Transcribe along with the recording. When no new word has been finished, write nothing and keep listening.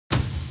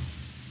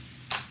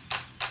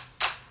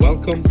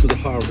Welcome to the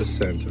Harvest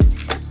Center.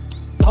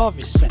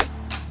 Harvest Center.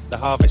 The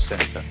Harvest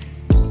Center.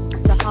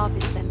 The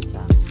Harvest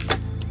Center.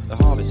 The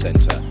Harvest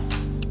Center.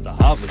 The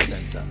Harvest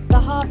Center. The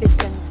Harvest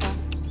Center.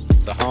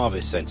 The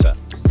Harvest Center.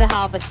 The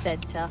Harvest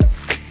Center.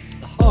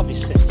 The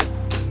Harvest Center.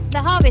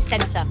 The Harvest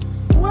Center.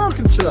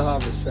 Welcome to the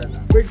Harvest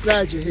Center. We're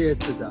glad you're here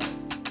today.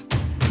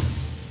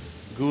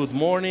 Good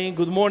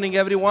morning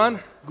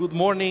everyone. Good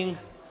morning,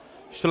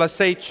 shall I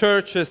say,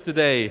 churches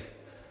today.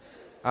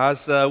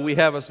 As we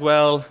have as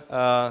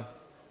well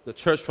the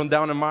church from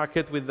Down and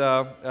Market with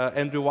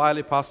Andrew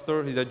Wiley,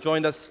 pastor. He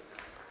joined us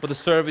for the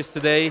service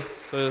today.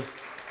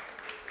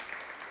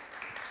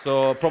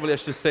 So probably I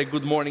should say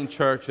good morning,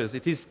 churches.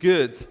 It is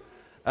good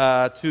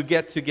to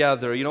get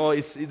together. You know,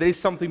 there is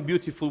something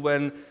beautiful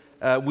when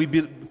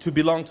to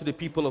belong to the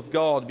people of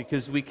God,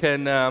 because we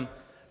can.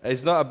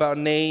 It's not about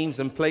names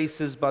and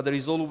places, but there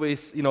is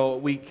always,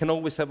 we can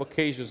always have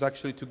occasions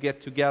actually to get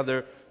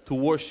together, to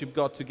worship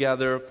God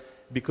together,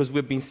 because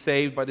we've been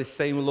saved by the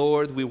same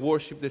Lord, we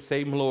worship the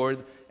same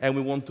Lord, and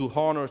we want to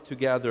honor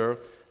together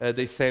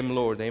the same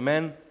Lord.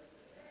 Amen?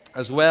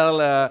 As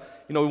well,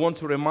 we want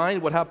to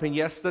remind what happened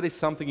yesterday.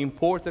 Something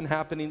important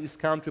happened in this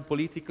country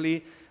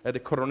politically,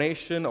 the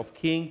coronation of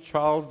King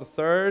Charles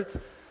III.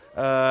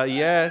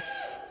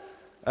 Yes.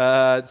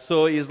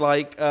 So it's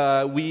like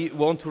we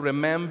want to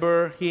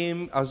remember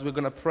him as we're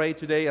going to pray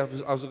today. We're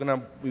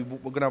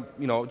going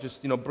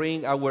to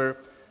bring our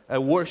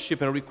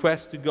worship and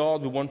request to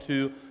God. We want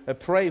to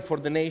pray for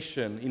the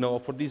nation,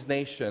 for this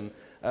nation.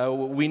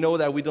 We know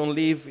that we don't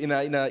live in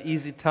an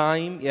easy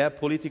time,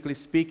 politically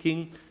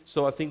speaking.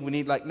 So I think we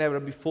need, like never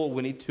before,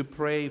 we need to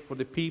pray for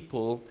the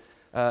people,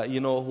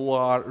 who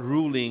are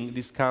ruling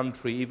this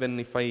country. Even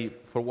if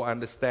for what I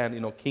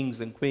understand, kings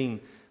and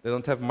queens, they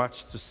don't have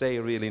much to say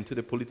really into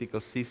the political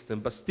system,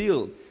 but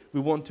still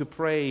we want to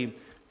pray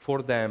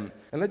for them.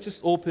 And let's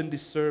just open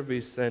this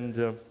service,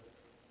 and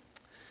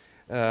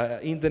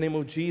in the name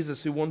of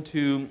Jesus, we want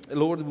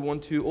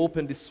to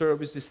open this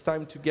service, this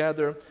time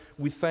together.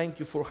 We thank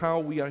you for how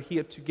we are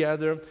here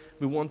together.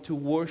 We want to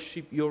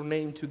worship your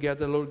name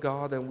together, Lord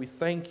God, and we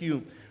thank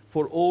you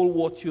for all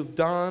what you've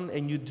done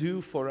and you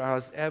do for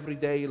us every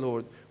day,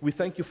 Lord. We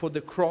thank you for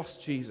the cross,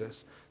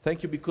 Jesus.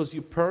 Thank you because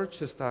you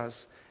purchased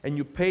us and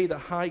you paid a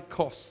high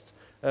cost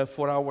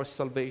for our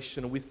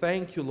salvation. We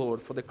thank you,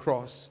 Lord, for the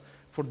cross,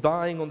 for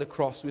dying on the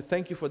cross. We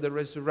thank you for the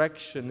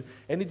resurrection.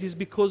 And it is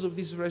because of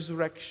this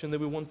resurrection that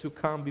we want to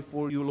come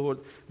before you, Lord,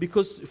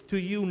 because to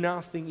you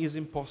nothing is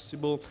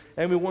impossible.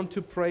 And we want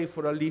to pray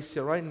for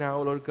Alicia right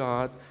now, Lord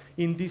God,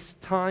 in this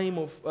time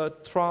of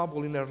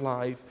trouble in her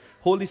life.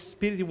 Holy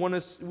Spirit, we want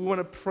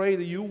to pray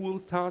that you will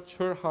touch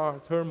her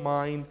heart, her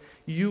mind.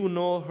 You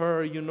know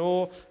her, you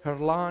know her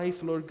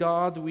life, Lord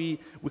God. We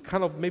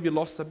kind of maybe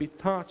lost a bit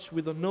touch.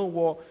 We don't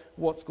know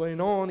what's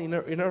going on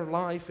in her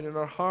life and in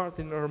her heart,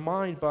 in her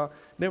mind. But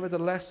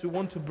nevertheless, we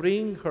want to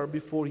bring her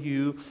before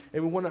you.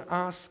 And we want to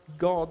ask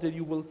God that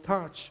you will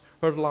touch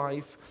her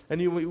life. And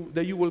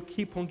that you will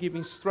keep on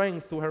giving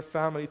strength to her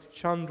family, to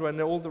Chandra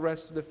and all the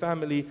rest of the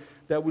family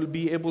that will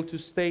be able to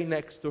stay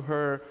next to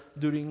her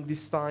during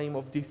this time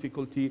of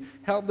difficulty.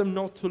 Help them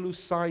not to lose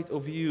sight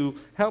of you.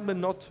 Help them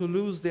not to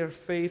lose their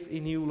faith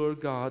in you, Lord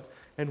God.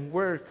 And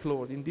work,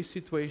 Lord, in this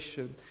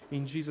situation,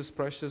 in Jesus'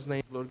 precious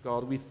name, Lord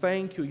God. We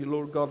thank you,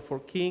 Lord God, for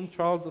King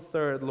Charles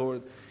III,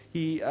 Lord.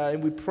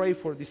 And we pray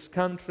for this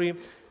country,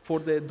 for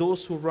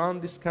those who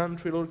run this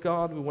country, Lord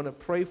God. We want to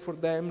pray for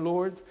them,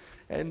 Lord.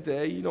 And,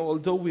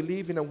 although we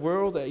live in a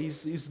world that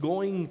is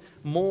going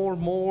more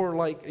and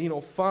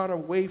more far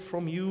away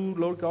from you,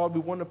 Lord God, we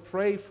want to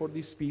pray for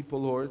these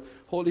people, Lord.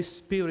 Holy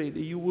Spirit,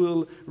 you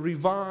will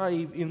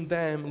revive in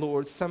them,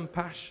 Lord, some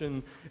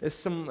passion,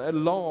 some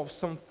love,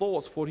 some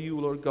thoughts for you,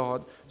 Lord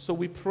God. So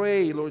we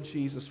pray, Lord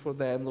Jesus, for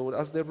them, Lord,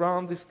 as they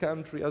run this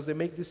country, as they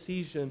make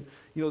decisions,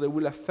 that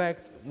will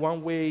affect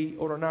one way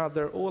or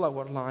another all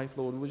our life,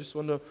 Lord. We just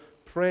want to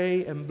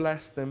pray and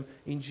bless them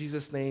in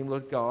Jesus' name,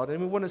 Lord God. And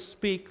we want to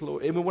speak,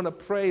 Lord, and we want to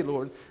pray,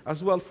 Lord,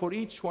 as well for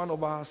each one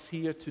of us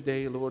here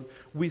today, Lord.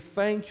 We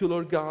thank you,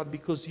 Lord God,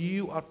 because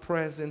you are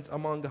present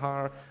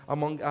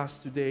among us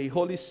today.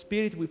 Holy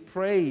Spirit, we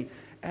pray,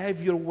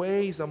 have your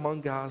ways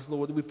among us,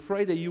 Lord. We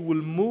pray that you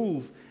will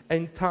move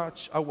and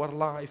touch our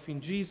life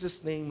in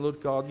Jesus' name, Lord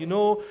God. You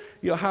know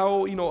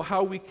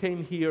how we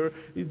came here.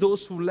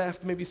 Those who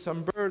left maybe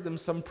some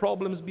burdens, some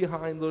problems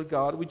behind, Lord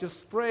God. We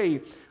just pray,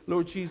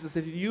 Lord Jesus,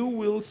 that you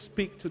will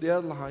speak to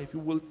their life. You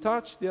will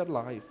touch their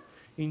life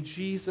in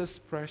Jesus'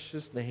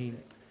 precious name.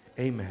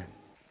 Amen.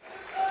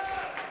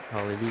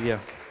 Hallelujah.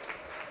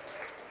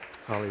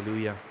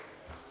 Hallelujah.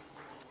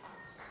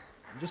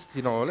 Just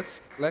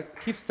let's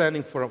keep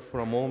standing for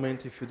a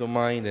moment, if you don't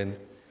mind. And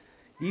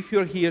if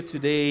you're here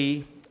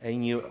today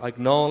and you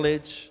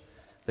acknowledge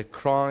that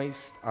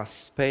Christ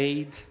has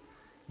paid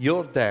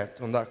your debt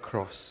on that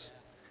cross.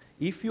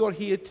 If you are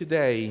here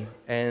today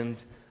and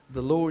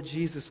the Lord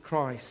Jesus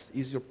Christ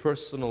is your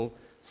personal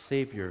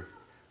Savior,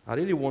 I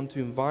really want to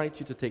invite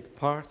you to take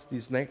part in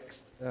this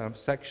next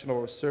section of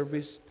our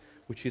service,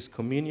 which is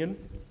communion.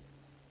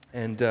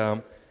 And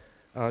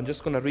I'm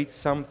just going to read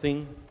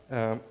something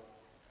from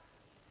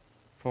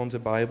the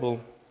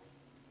Bible.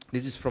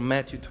 This is from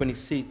Matthew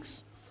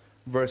 26,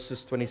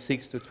 verses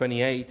 26 to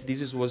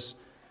 28. Was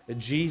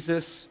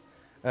Jesus.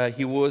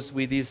 He was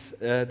with his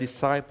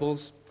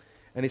disciples.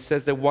 And it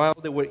says that while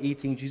they were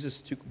eating,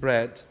 Jesus took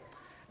bread.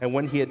 And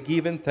when he had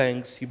given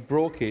thanks, he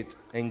broke it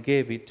and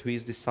gave it to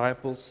his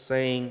disciples,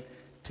 saying,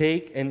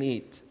 "Take and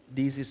eat.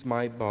 This is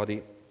my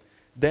body."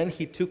 Then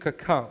he took a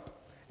cup.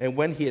 And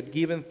when he had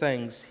given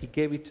thanks, he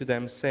gave it to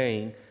them,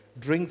 saying,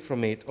 "Drink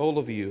from it, all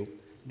of you.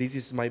 This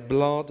is my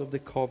blood of the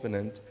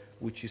covenant,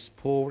 which is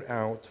poured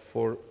out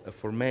for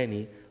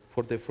many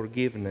for the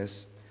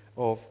forgiveness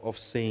of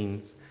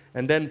sins."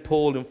 And then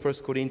Paul in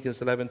 1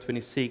 Corinthians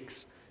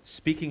 11:26,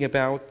 speaking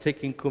about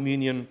taking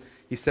communion,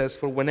 he says,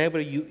 "For whenever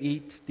you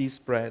eat this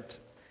bread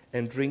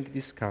and drink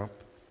this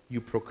cup,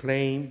 you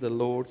proclaim the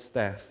Lord's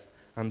death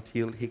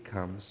until he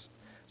comes."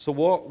 So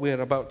what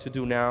we're about to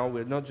do now,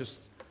 we're not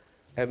just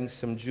having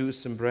some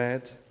juice and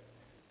bread,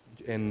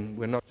 and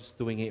we're not just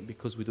doing it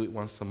because we do it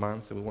once a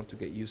month and we want to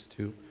get used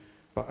to,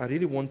 but I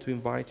really want to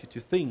invite you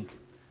to think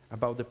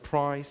about the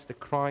price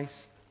that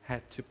Christ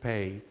had to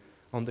pay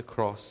on the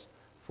cross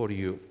for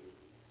you.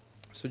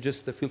 So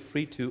just feel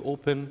free to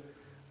open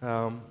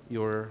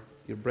your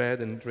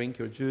bread and drink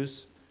your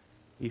juice.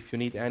 If you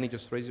need any,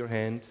 just raise your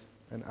hand,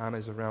 and Anna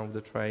is around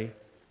with the tray.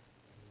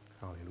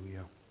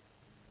 Hallelujah.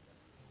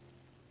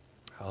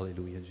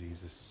 Hallelujah,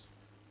 Jesus.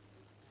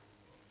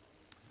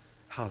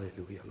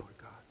 Hallelujah, Lord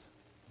God.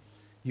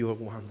 You are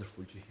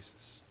wonderful,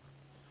 Jesus.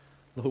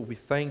 Lord, we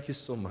thank you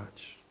so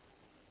much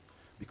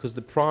because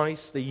the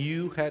price that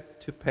you had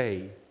to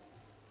pay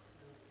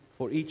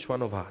for each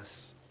one of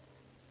us,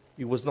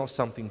 it was not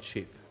something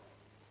cheap.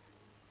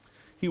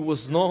 It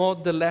was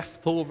not the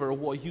leftover of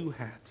what you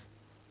had,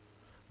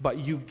 but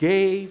you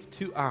gave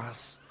to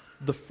us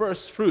the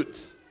first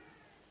fruit.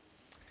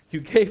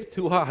 You gave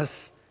to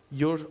us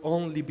your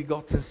only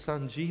begotten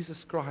Son,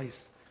 Jesus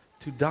Christ,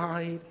 to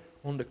die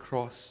on the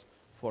cross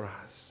for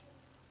us.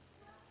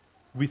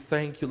 We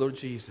thank you, Lord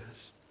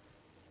Jesus,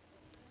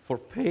 for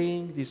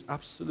paying this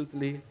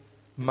absolutely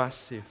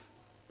massive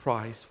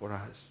price for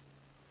us.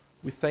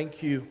 We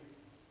thank you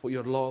for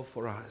your love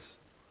for us.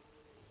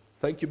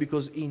 Thank you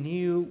because in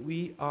you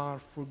we are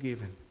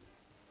forgiven.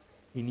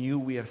 In you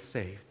we are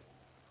saved.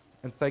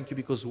 And thank you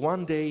because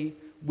one day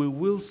we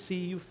will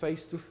see you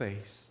face to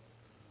face.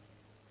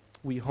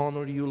 We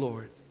honor you,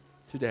 Lord,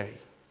 today.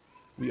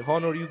 We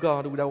honor you,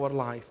 God, with our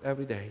life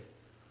every day.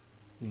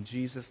 In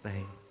Jesus'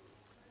 name,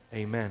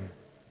 amen.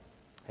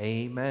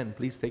 Amen.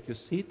 Please take your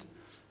seat.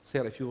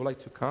 Sarah, if you would like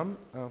to come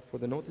for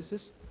the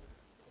notices,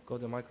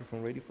 got the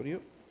microphone ready for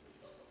you.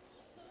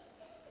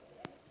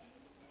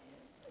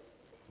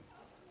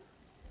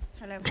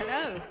 Hello,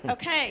 hello.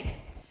 Okay,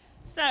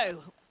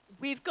 so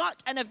we've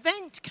got an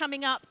event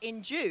coming up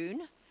in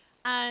June,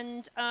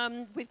 and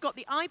we've got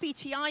the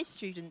IBTI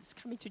students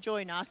coming to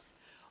join us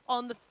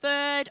on the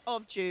 3rd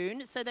of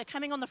June. So they're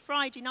coming on the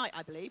Friday night,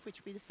 I believe,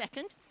 which will be the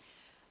 2nd,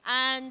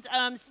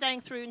 and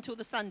staying through until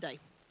the Sunday.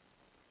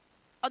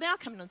 Oh, they are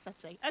coming on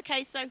Saturday.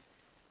 Okay, so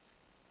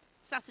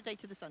Saturday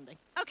to the Sunday.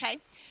 Okay,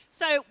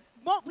 so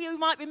what we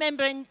might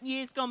remember in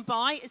years gone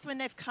by is when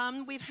they've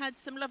come, we've had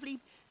some lovely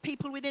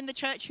people within the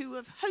church who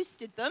have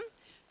hosted them.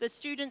 The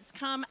students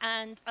come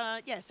and,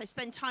 they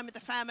spend time with the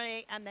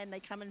family, and then they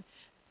come and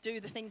do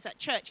the things at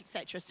church,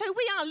 etc. So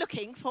we are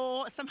looking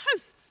for some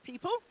hosts,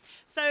 people.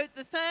 So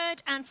the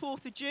 3rd and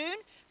 4th of June,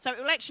 so it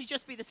will actually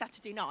just be the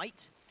Saturday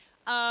night.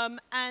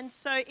 And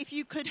so if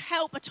you could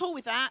help at all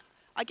with that,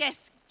 I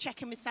guess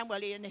check in with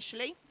Samuele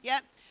initially, yeah?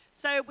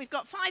 So we've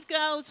got 5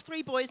 girls,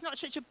 3 boys, not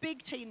such a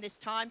big team this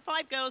time.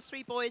 5 girls,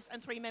 3 boys,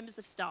 and 3 members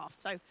of staff.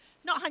 So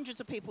not hundreds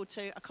of people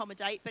to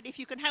accommodate, but if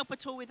you can help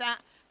at all with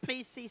that,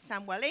 please see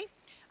Samuele.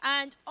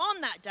 And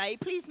on that day,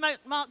 please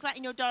mark that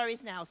in your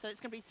diaries now. So it's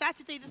going to be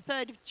Saturday the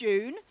 3rd of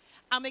June,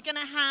 and we're going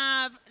to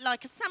have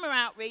like a summer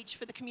outreach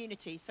for the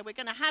community. So we're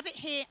going to have it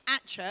here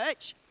at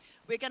church.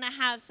 We're going to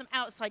have some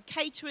outside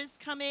caterers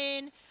come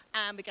in,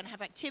 and we're going to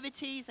have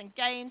activities and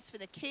games for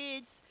the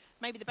kids,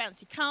 maybe the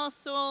bouncy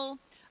castle.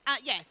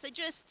 So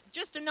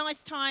just a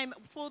nice time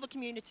for the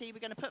community. We're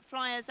going to put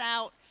flyers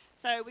out.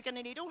 So we're going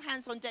to need all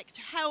hands on deck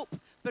to help,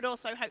 but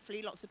also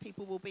hopefully lots of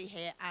people will be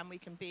here and we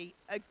can be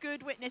a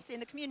good witness in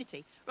the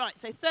community. Right,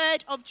 so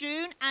 3rd of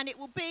June, and it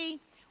will be,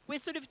 we're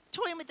sort of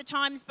toying with the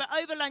times, but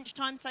over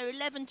lunchtime, so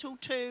 11 till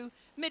 2,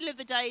 middle of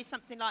the day,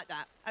 something like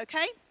that,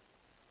 okay?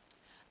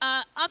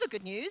 Other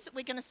good news,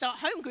 we're going to start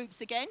home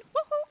groups again,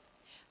 woohoo,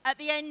 at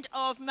the end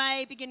of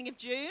May, beginning of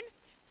June.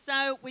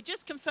 So we're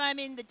just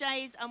confirming the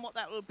days and what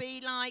that will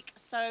be like.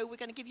 So we're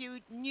going to give you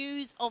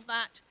news of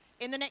that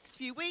in the next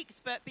few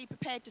weeks, but be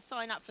prepared to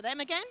sign up for them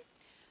again.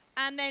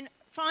 And then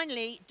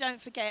finally,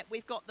 don't forget,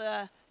 we've got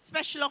the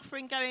special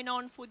offering going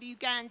on for the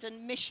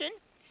Ugandan mission.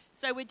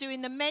 So we're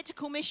doing the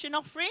medical mission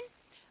offering.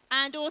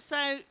 And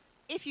also,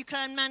 if you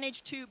can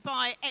manage to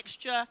buy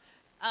extra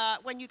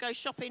when you go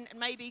shopping and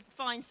maybe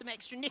find some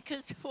extra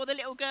knickers for the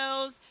little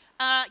girls.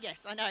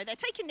 Yes, I know, they're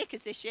taking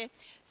knickers this year.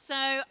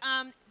 So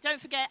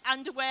don't forget,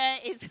 underwear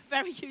is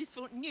very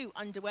useful, new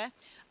underwear.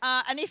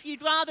 And if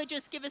you'd rather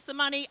just give us the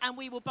money and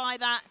we will buy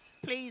that,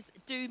 please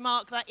do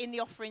mark that in the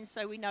offering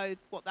so we know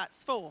what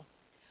that's for.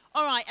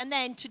 All right, and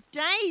then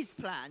today's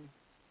plan.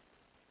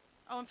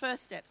 Oh, and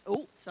first steps.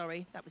 Oh,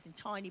 sorry, that was in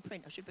tiny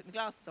print. I should put my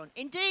glasses on.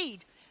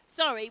 Indeed.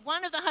 Sorry,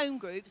 one of the home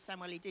groups,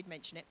 Samuele did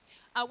mention it,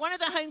 one of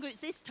the home groups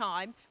this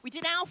time, we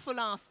did Alpha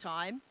last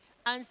time,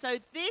 and so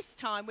this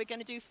time we're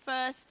going to do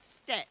first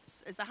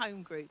steps as a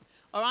home group.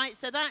 All right,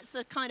 so that's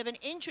a kind of an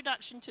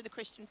introduction to the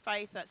Christian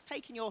faith. That's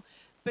taking your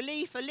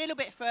belief a little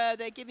bit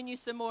further, giving you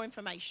some more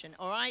information.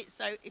 All right,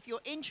 so if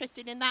you're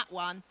interested in that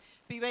one,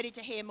 be ready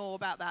to hear more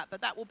about that.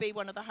 But that will be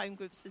one of the home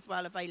groups as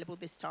well available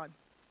this time.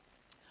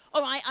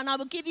 All right, and I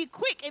will give you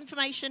quick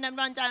information and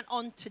rundown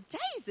on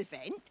today's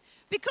event,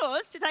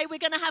 because today we're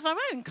going to have our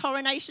own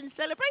coronation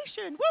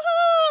celebration.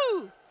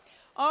 Woohoo!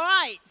 All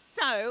right,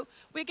 so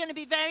we're going to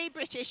be very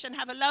British and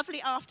have a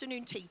lovely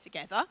afternoon tea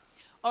together.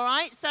 All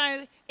right,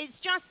 so it's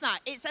just that.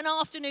 It's an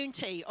afternoon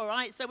tea, all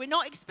right? So we're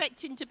not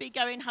expecting to be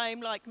going home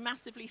like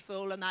massively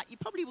full and that. You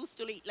probably will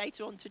still eat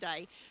later on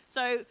today.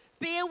 So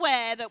be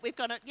aware that we've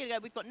got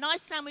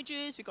nice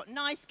sandwiches, we've got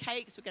nice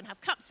cakes, we're going to have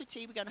cups of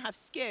tea, we're going to have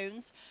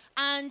scones.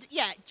 And,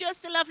 yeah,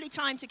 just a lovely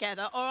time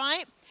together, all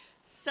right?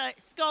 So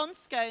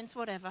scones,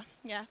 whatever,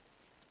 yeah.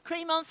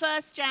 Cream on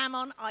first, jam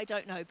on, I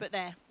don't know, but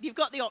there. You've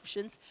got the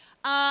options.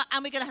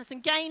 And we're going to have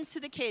some games to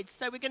the kids.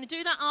 So we're going to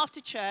do that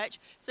after church.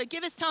 So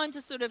give us time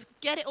to sort of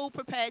get it all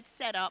prepared,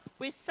 set up.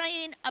 We're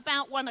saying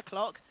about 1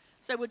 o'clock.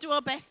 So we'll do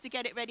our best to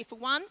get it ready for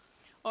 1.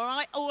 All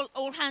right,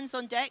 all hands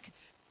on deck.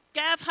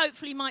 Gav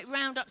hopefully might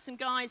round up some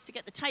guys to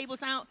get the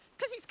tables out,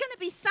 because it's going to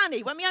be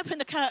sunny. When we open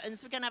the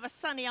curtains, we're going to have a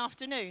sunny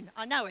afternoon.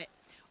 I know it.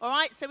 All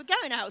right, so we're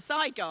going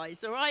outside,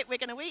 guys. All right, we're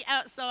going to eat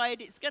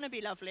outside. It's going to be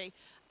lovely.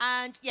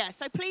 And, yeah,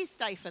 so please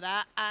stay for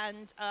that.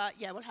 And,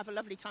 yeah, we'll have a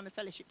lovely time of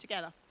fellowship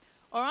together.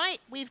 All right,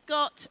 we've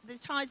got the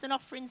tithes and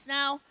offerings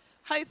now,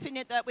 hoping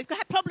that we've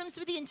got problems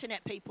with the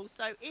internet, people.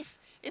 So if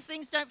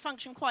things don't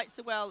function quite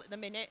so well at the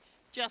minute,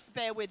 just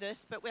bear with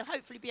us. But we'll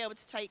hopefully be able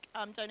to take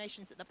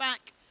donations at the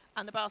back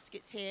and the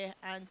baskets here,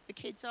 and the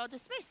kids are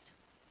dismissed.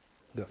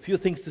 Got a few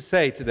things to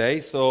say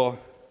today, so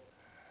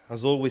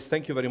as always,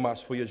 thank you very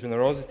much for your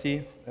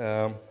generosity.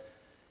 All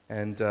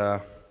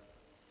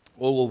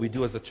what we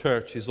do as a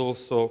church is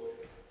also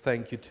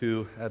thank you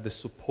to the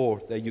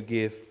support that you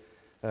give.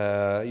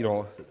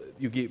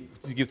 You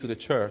give to the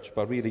church,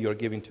 but really you're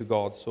giving to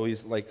God. So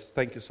it's like,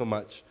 thank you so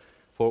much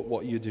for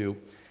what you do,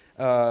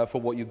 for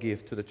what you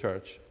give to the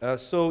church.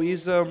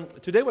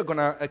 Today we're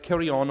going to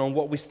carry on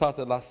what we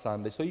started last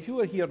Sunday. So if you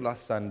were here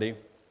last Sunday,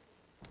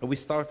 we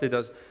started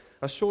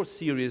a short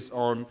series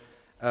on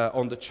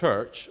the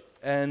church.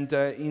 And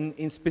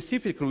in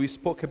specifically, we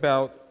spoke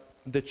about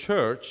the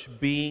church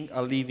being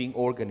a living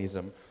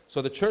organism.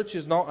 So the church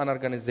is not an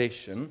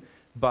organization,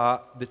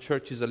 but the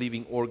church is a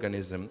living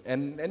organism.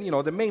 And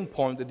the main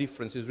point, the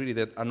difference is really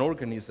that an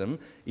organism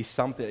is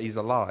something that is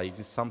alive,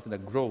 is something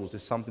that grows,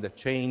 is something that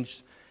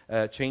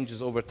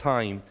changes over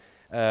time.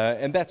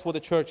 And that's what the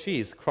church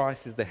is.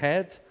 Christ is the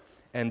head,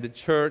 and the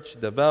church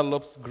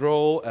develops,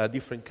 grows,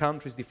 different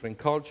countries, different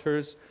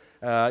cultures.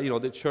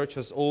 The church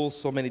has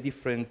also many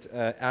different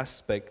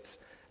aspects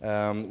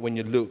when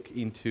you look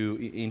into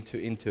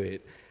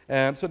it.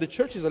 So the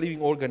church is a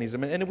living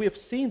organism, and we have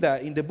seen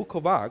that in the book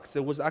of Acts.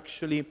 It was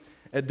actually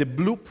the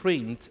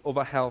blueprint of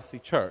a healthy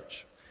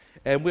church.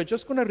 And we're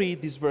just going to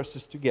read these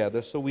verses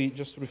together, so we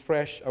just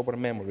refresh our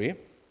memory.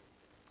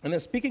 And then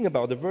speaking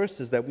about the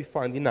verses that we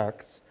find in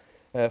Acts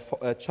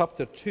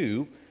chapter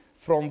 2,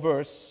 from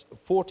verse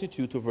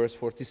 42 to verse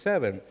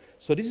 47.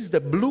 So this is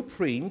the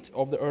blueprint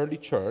of the early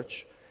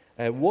church,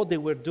 what they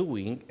were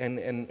doing,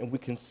 and we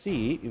can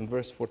see in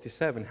verse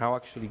 47 how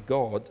actually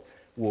God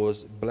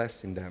was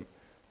blessing them.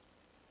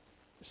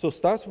 So it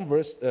starts from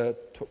verse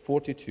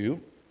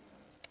 42.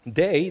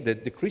 They,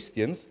 the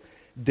Christians,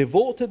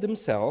 devoted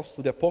themselves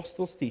to the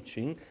apostles'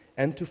 teaching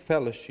and to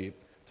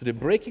fellowship, to the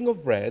breaking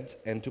of bread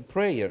and to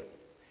prayer.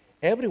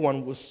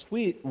 Everyone was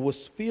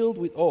filled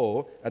with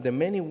awe at the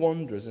many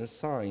wonders and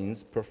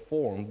signs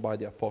performed by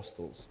the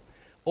apostles.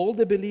 All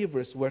the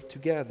believers were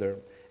together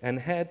and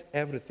had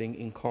everything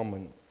in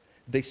common.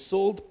 They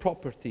sold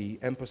property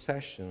and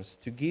possessions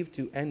to give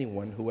to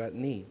anyone who had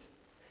need.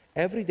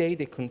 Every day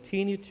they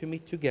continued to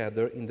meet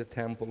together in the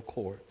temple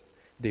court.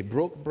 They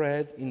broke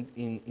bread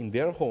in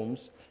their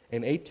homes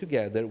and ate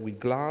together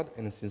with glad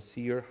and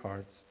sincere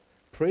hearts,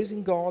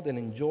 praising God and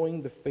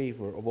enjoying the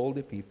favor of all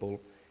the people.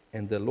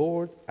 And the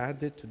Lord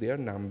added to their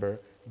number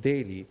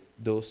daily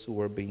those who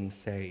were being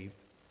saved.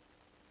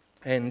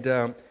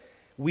 And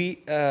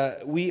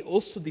we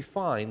also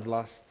defined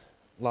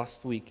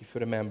last week, if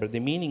you remember,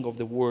 the meaning of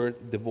the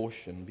word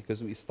devotion,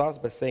 because it starts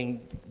by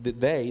saying that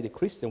the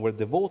Christians, were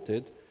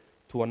devoted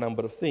to a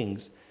number of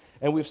things.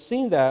 And we've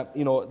seen that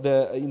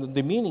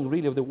the meaning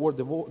really of the word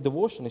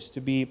devotion is to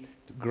be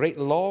great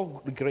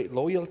love, great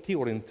loyalty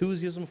or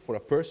enthusiasm for a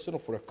person or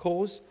for a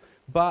cause.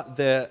 But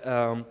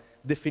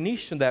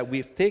definition that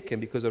we've taken,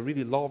 because I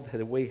really loved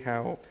the way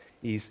how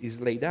is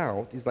laid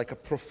out, is like a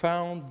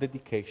profound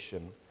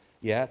dedication.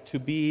 Yeah, to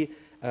be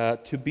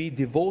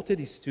devoted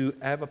is to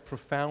have a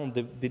profound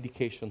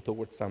dedication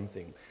towards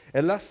something.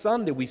 And last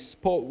Sunday we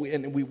spoke,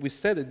 we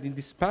said that in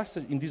this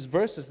passage, in these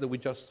verses that we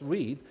just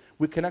read,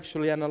 we can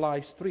actually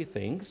analyze three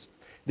things.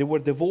 They were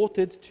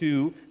devoted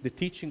to the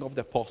teaching of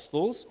the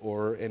apostles,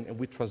 and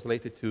we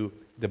translate it to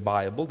the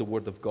Bible, the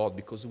Word of God,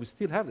 because we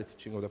still have the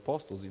teaching of the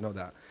apostles, you know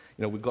that.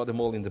 You know, we got them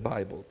all in the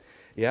Bible.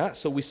 Yeah,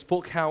 so we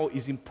spoke how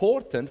it's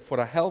important for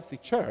a healthy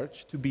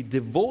church to be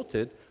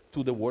devoted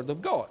to the Word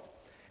of God.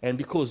 And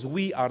because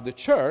we are the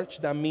church,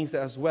 that means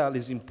as well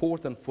it's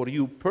important for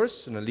you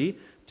personally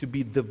to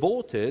be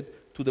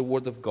devoted to the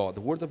Word of God.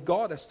 The Word of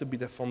God has to be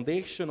the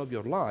foundation of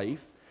your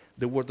life.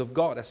 The Word of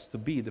God has to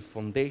be the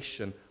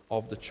foundation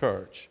of the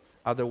church.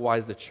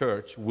 Otherwise, the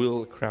church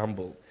will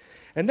crumble.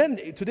 And then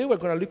today we're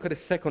going to look at the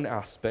second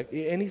aspect,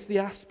 and it's the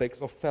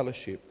aspects of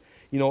fellowship.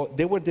 You know,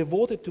 they were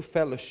devoted to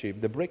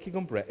fellowship, the breaking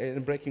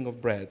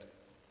of bread.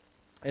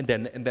 And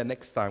then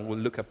next time we'll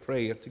look at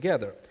prayer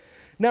together.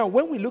 Now,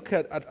 when we look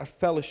at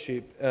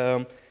fellowship,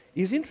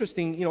 it's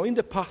interesting, you know, in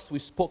the past we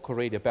spoke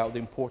already about the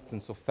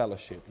importance of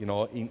fellowship, you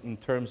know, in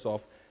terms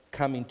of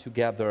coming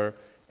together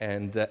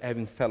and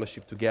having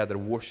fellowship together,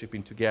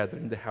 worshiping together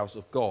in the house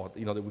of God.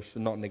 You know, that we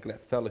should not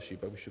neglect fellowship,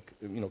 but we should,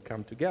 you know,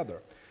 come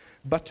together.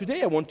 But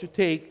today I want to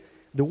take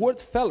the word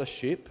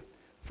fellowship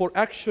for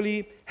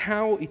actually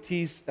how it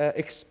is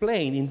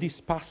explained in these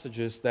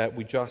passages that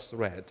we just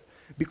read.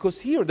 Because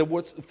here the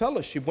word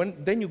fellowship,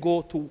 then you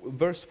go to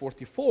verse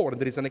 44,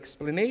 and there is an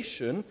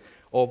explanation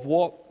of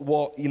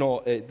what you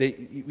know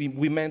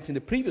we meant in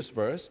the previous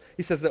verse.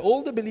 It says that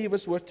all the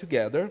believers were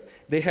together,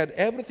 they had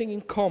everything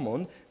in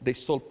common, they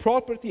sold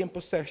property and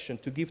possession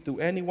to give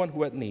to anyone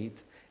who had need.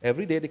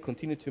 Every day they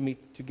continued to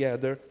meet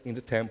together in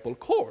the temple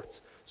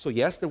courts. So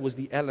yes, there was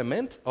the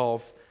element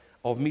of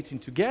meeting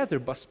together,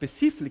 but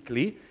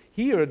specifically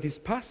here, this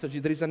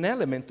passage, there is an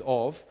element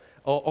of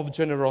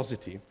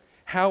generosity.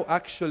 How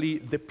actually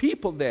the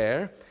people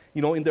there,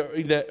 you know, in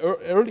the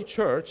early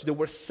church, they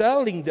were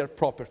selling their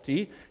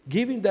property,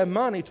 giving their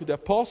money to the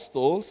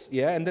apostles,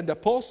 yeah, and then the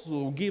apostles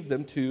will give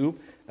them to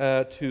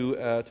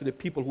the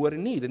people who are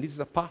in need. And this is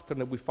a pattern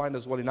that we find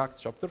as well in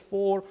Acts chapter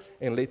 4,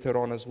 and later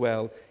on as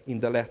well in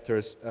the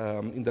letters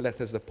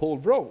that Paul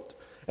wrote.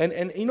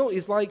 And you know,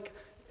 it's like,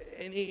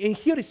 and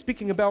here he's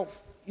speaking about,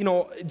 you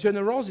know,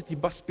 generosity,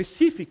 but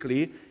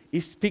specifically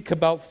he speaks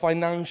about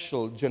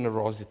financial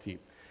generosity.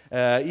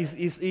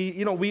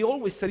 You know, we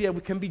always say, yeah, we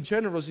can be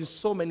generous in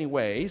so many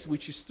ways,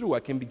 which is true. I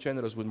can be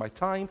generous with my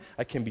time.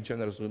 I can be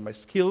generous with my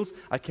skills.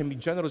 I can be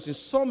generous in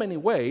so many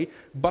ways.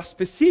 But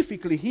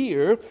specifically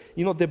here,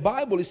 you know, the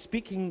Bible is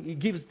speaking, it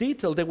gives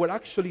detail. They were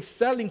actually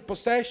selling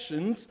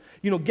possessions,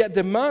 you know, get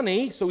the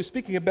money. So we're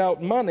speaking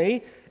about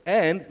money.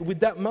 And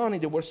with that money,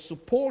 they were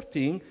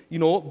supporting, you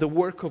know, the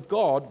work of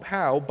God.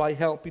 How? By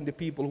helping the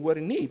people who were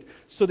in need.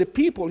 So the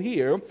people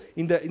here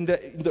in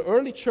the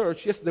early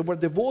church, yes, they were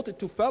devoted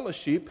to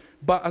fellowship,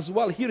 but as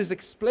well here is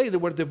explained they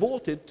were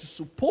devoted to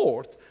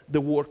support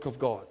the work of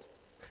God.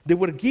 They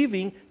were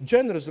giving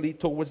generously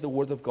towards the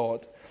word of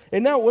God.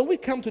 And now when we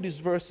come to these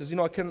verses, you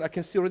know, I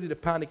can see already the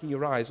panic in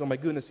your eyes. Oh my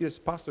goodness, here's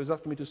pastor is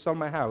asking me to sell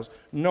my house.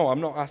 No,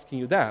 I'm not asking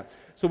you that.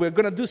 So we're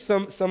going to do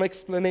some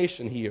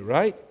explanation here,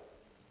 right?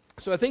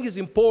 So I think it's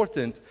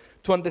important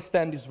to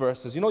understand these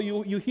verses. You know,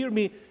 you hear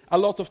me a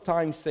lot of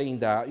times saying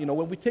that, you know,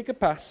 when we take a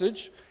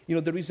passage, you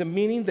know, there is a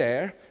meaning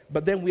there,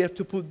 but then we have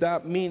to put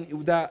that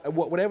meaning, that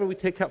whatever we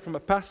take out from a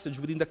passage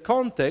within the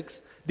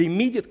context, the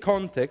immediate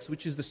context,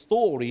 which is the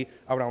story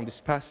around this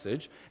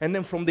passage, and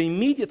then from the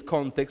immediate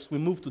context, we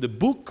move to the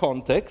book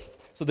context,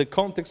 so the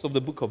context of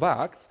the book of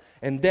Acts,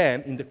 and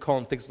then in the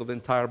context of the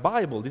entire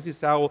Bible. This is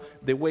how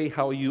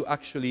you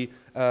actually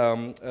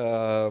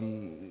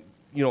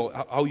you know,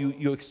 how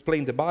you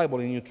explain the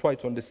Bible and you try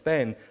to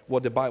understand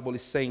what the Bible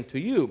is saying to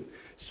you.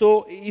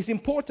 So it's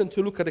important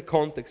to look at the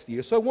context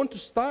here. So I want to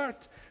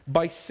start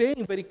by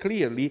saying very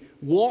clearly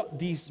what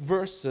these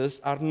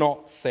verses are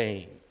not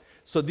saying.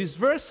 So these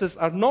verses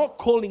are not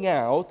calling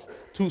out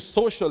to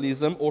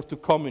socialism or to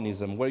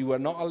communism, where you are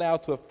not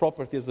allowed to have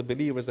property as a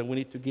believers and we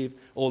need to give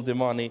all the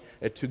money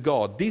to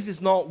God. This is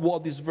not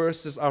what these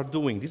verses are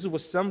doing. This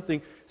was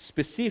something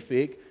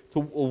specific to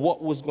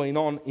what was going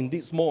on in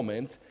this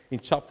moment in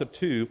chapter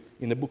 2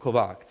 in the book of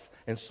Acts.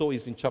 And so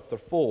is in chapter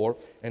 4,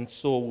 and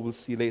so we will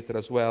see later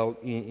as well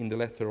in the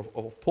letter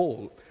of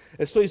Paul.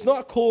 And so it's not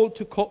a call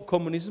to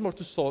communism or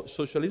to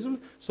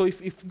socialism. So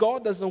if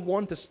God doesn't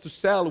want us to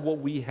sell what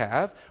we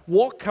have,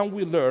 what can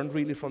we learn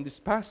really from this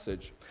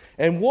passage?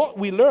 And what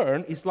we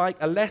learn is like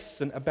a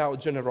lesson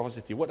about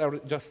generosity, what I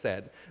just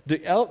said.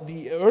 The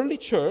early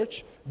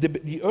church,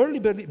 the early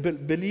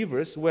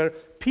believers were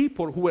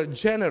people who were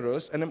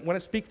generous. And when I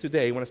speak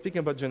today, when I'm speaking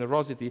about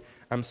generosity,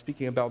 I'm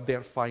speaking about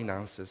their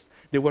finances.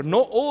 They were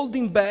not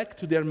holding back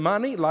to their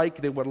money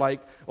like they were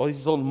like, oh, this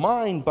is all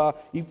mine.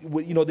 But,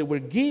 you know, they were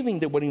giving,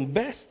 they were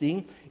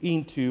investing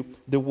into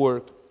the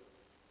work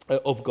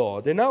of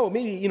God. And now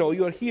maybe, you know,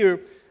 you are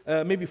here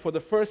maybe for the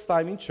first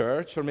time in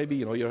church, or maybe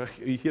you're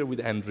here with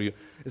Andrew.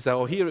 You say,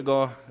 "Oh, here we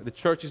go. The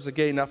church is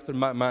again after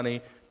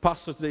money.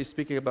 Pastor today is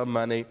speaking about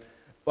money."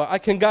 Well, I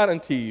can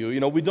guarantee you,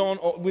 we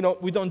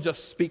don't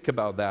just speak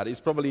about that. It's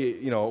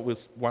probably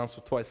once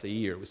or twice a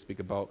year we speak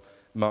about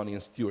money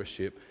and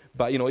stewardship.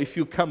 But if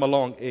you come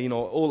along,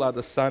 all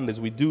other Sundays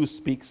we do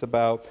speak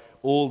about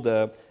all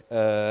the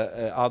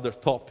other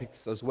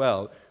topics as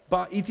well.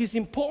 But it is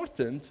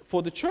important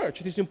for the church.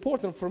 It is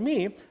important for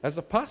me as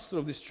a pastor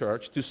of this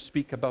church to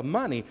speak about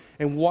money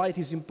and why it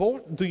is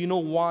important. Do you know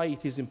why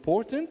it is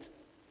important?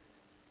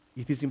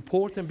 It is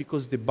important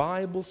because the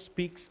Bible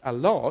speaks a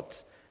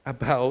lot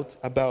about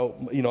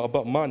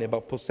money,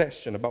 about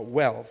possession, about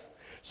wealth.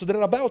 So there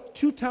are about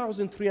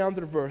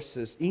 2,300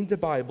 verses in the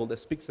Bible that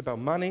speaks about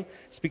money,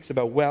 speaks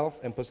about wealth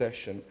and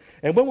possession.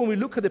 And when we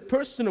look at the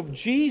person of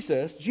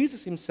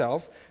Jesus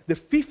himself, the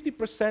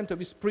 50% of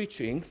his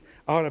preachings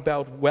are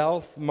about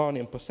wealth, money,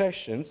 and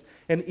possessions,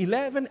 and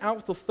 11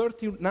 out of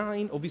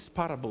 39 of his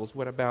parables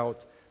were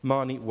about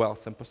money,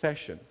 wealth, and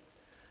possession.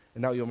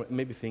 And now you're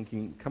maybe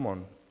thinking, come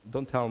on,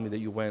 don't tell me that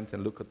you went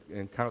and looked at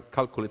and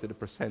calculated the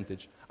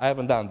percentage. I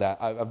haven't done that.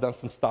 I've done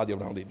some study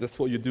around it. That's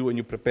what you do when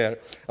you prepare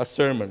a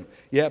sermon.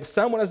 Yeah, but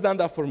someone has done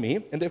that for me,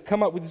 and they've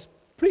come up with these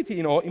pretty,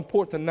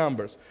 important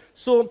numbers.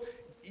 So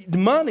the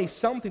money is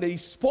something that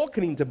is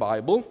spoken in the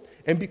Bible,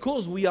 and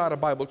because we are a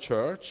Bible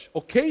church,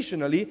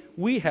 occasionally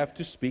we have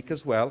to speak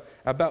as well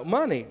about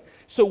money.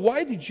 So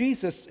why did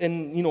Jesus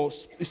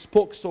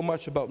spoke so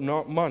much about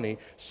money?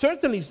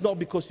 Certainly it's not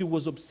because he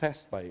was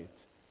obsessed by it.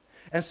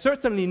 And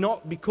certainly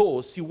not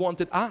because he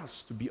wanted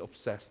us to be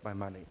obsessed by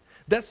money.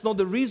 That's not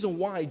the reason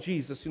why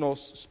Jesus,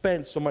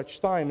 spent so much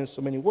time and so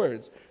many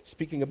words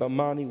speaking about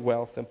money,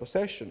 wealth, and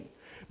possession.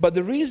 But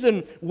the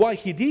reason why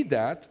he did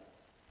that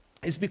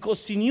is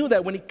because he knew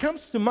that when it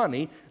comes to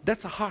money,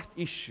 that's a heart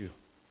issue.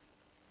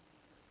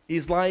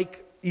 It's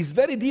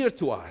very dear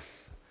to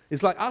us.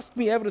 It's like, ask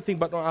me everything,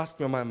 but don't ask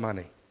me my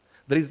money.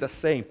 There is the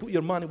saying, put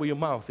your money where your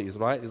mouth is,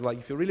 right? It's like,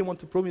 if you really want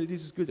to prove me that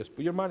this is good, just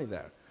put your money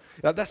there.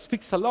 Now, that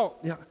speaks a lot.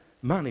 Yeah.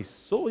 Money is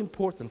so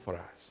important for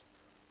us.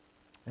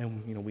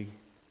 And,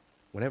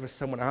 whenever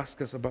someone asks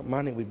us about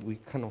money, we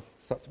kind of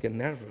start to get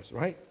nervous,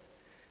 right?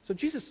 So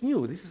Jesus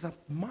knew this is a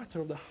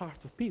matter of the heart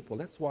of people.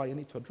 That's why I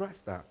need to address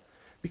that.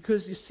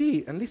 Because you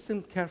see, and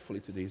listen carefully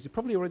to this, you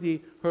probably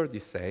already heard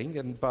this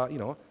saying, but,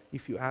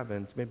 if you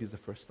haven't, maybe it's the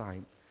first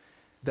time,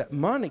 that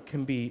money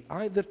can be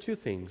either two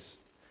things.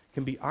 It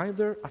can be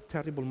either a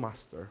terrible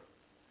master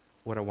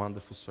or a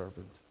wonderful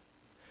servant.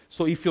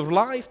 So if your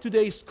life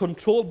today is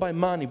controlled by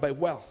money, by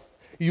wealth,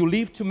 you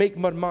live to make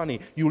more money,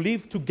 you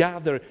live to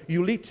gather,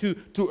 you live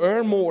to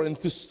earn more and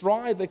to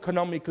strive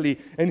economically,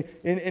 and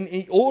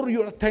all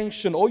your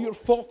attention, all your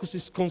focus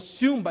is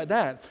consumed by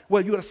that,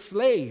 well, you're a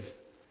slave.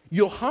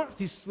 Your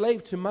heart is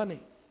slave to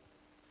money.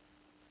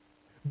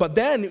 But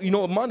then,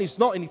 money is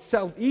not in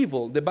itself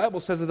evil. The Bible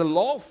says that the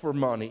love for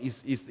money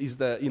is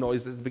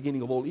the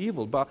beginning of all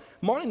evil. But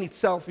money in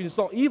itself is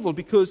not evil,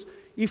 because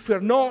if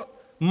we're not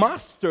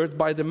mastered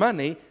by the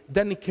money,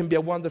 then it can be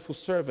a wonderful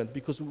servant,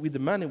 because with the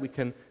money we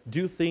can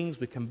do things,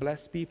 we can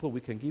bless people,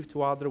 we can give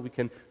to others, we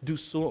can do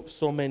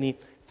so many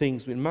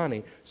things with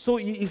money. So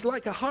it's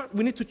like a heart.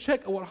 We need to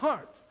check our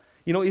heart.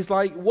 It's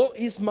like, what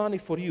is money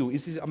for you?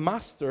 Is it a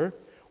master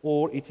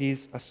or it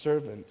is a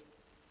servant?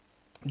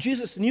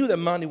 Jesus knew that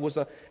money was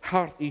a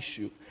heart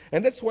issue.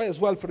 And that's why as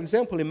well, for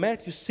example, in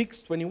Matthew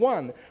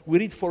 6:21, we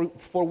read, for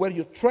where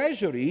your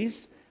treasure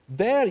is,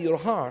 there your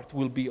heart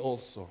will be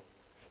also.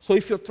 So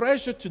if your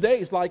treasure today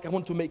is like, I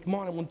want to make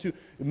more, I want to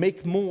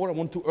make more, I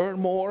want to earn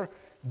more,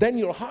 then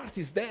your heart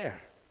is there.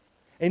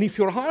 And if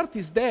your heart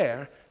is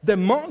there,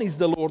 then money is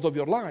the Lord of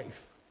your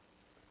life.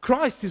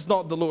 Christ is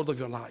not the Lord of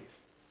your life.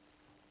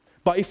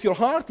 But if your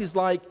heart is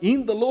like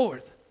in the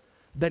Lord,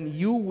 then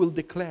you will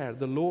declare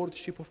the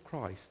lordship of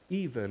Christ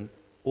even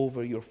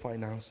over your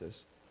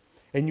finances.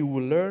 And you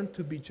will learn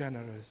to be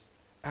generous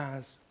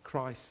as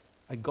Christ,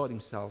 God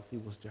himself, he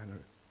was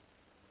generous.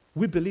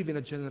 We believe in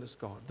a generous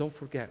God. Don't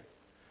forget.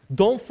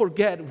 Don't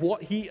forget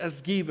what he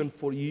has given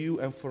for you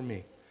and for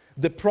me.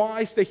 The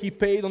price that he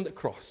paid on the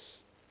cross.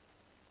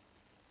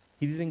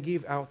 He didn't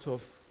give out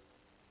of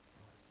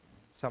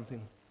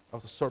something,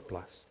 out of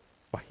surplus,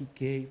 but he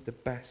gave the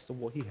best of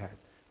what he had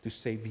to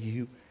save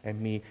you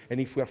and me. And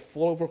if we are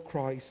followers of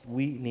Christ,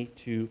 we need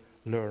to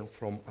learn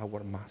from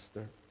our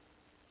master.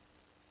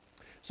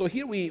 So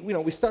here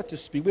we start to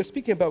speak. We're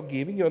speaking about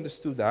giving. You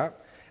understood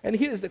that. And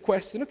here is the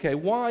question, okay,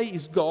 why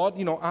is God,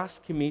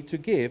 asking me to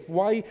give?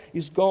 Why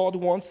is God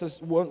wants us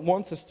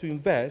to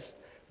invest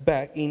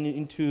back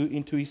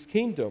into his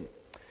kingdom?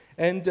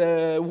 And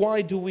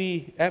why do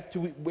we have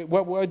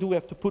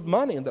to put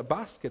money in the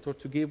basket or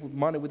to give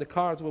money with the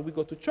cards when we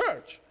go to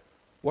church?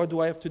 Why do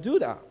I have to do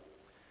that?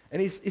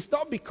 And it's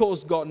not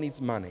because God needs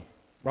money,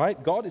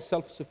 right? God is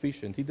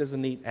self-sufficient. He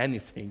doesn't need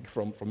anything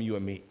from you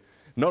and me.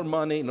 Nor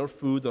money, nor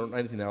food, or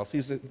anything else.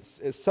 He's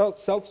a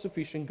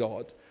self-sufficient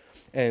God.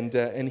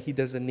 And he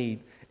doesn't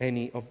need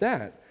any of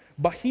that.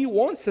 But he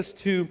wants us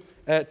to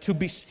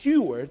be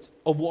steward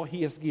of what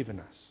he has given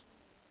us.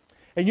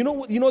 And you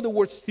know the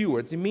word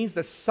stewards? It means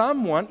that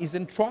someone is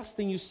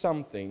entrusting you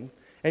something,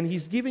 and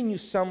he's giving you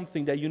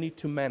something that you need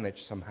to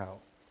manage somehow.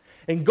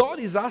 And God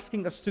is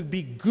asking us to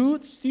be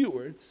good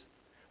stewards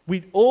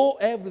with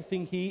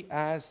everything he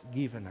has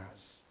given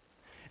us.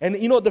 And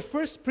the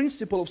first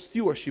principle of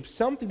stewardship,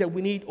 something that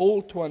we need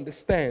all to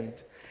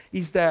understand,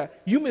 is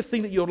that you may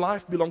think that your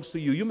life belongs to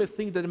you. You may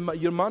think that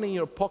your money in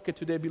your pocket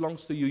today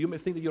belongs to you. You may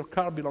think that your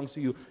car belongs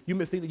to you. You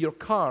may think that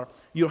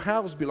your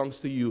house belongs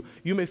to you.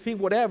 You may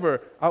think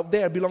whatever out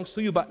there belongs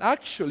to you. But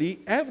actually,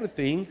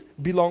 everything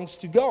belongs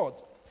to God.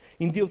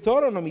 In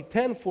Deuteronomy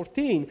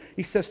 10:14,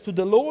 it says, "To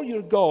the Lord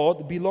your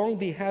God belong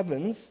the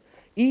heavens,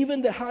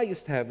 even the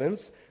highest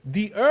heavens,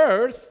 the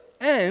earth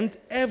and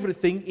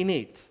everything in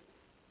it."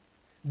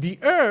 The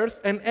earth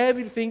and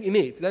everything in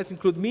it. That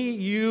includes me,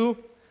 you,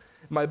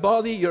 my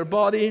body, your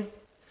body,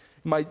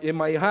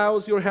 my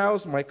house, your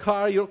house, my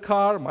car, your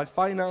car, my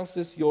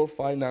finances, your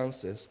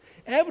finances.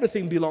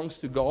 Everything belongs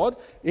to God,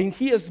 and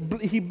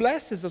He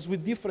blesses us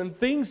with different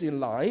things in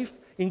life,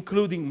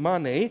 including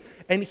money,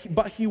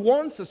 but He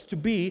wants us to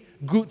be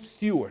good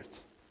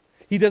stewards.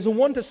 He doesn't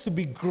want us to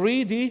be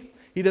greedy.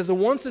 He doesn't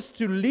want us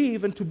to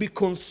live and to be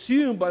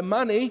consumed by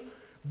money,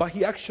 but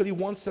He actually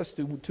wants us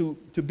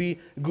to be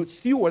good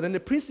steward. And the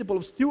principle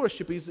of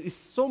stewardship is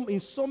in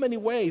so many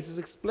ways is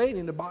explained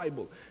in the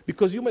Bible.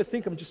 Because you may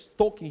think I'm just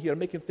talking here,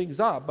 making things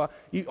up, but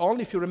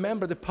only if you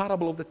remember the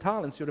parable of the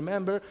talents. You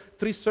remember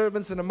 3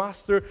 servants and a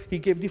master. He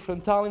gave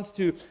different talents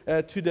to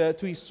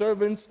his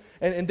servants,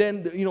 and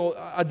then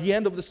at the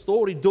end of the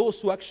story,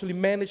 those who actually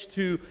managed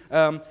to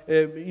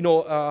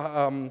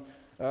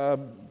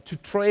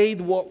trade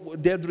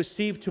what they had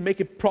received, to make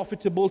it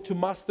profitable, to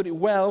master it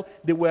well,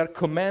 they were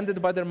commanded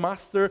by their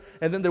master.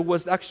 And then there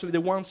was actually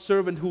the one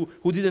servant who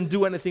didn't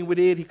do anything with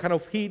it. He kind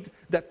of hid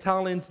that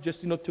talent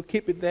just to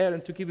keep it there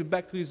and to give it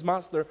back to his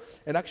master.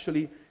 And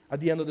actually, at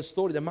the end of the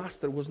story, the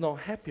master was not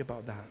happy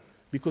about that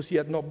because he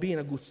had not been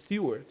a good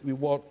steward with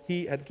what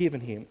he had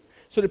given him.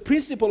 So the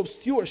principle of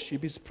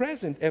stewardship is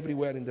present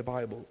everywhere in the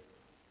Bible.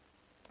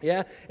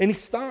 Yeah, and it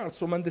starts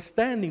from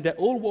understanding that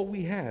all what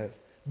we have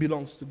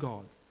belongs to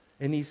God.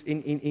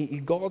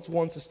 And God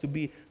wants us to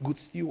be good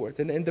stewards.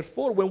 And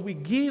therefore, when we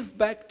give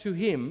back to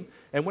Him,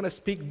 and when I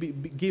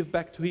speak give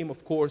back to Him,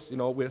 of course,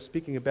 we're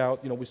speaking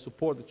about, we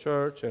support the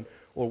church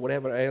or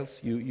whatever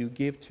else you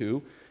give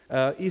to.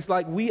 It's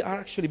like we are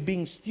actually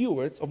being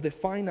stewards of the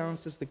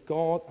finances that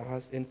God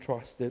has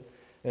entrusted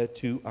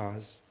to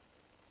us.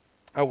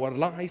 Our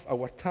life,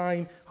 our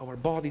time, our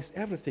bodies,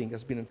 everything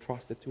has been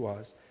entrusted to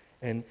us.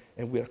 And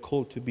we are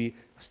called to be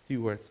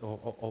stewards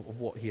of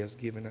what He has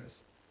given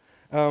us.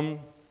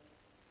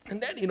 And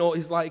then,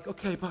 it's like,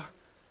 okay, but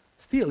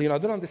still, I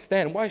don't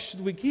understand. Why should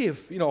we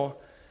give,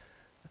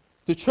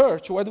 to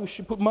church? Why do we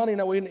should put money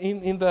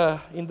in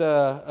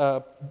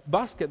the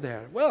basket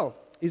there? Well,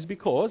 it's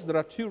because there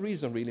are 2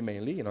 reasons, really,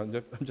 mainly.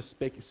 I'm just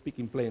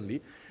speaking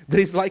plainly. There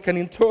is like an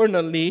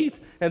internal need,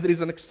 and there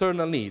is an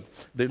external need.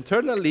 The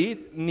internal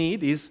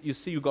need is,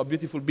 you got a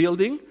beautiful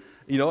building,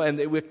 and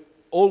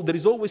there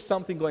is always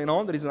something going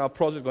on. There is a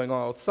project going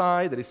on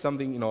outside. There is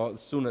something,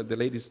 soon the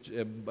ladies'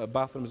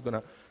 bathroom is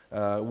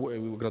we're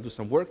going to do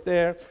some work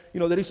there.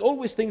 There is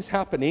always things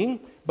happening,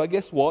 but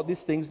guess what?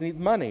 These things need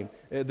money.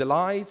 The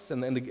lights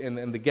and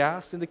the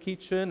gas in the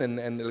kitchen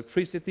and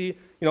electricity.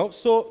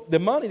 So the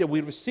money that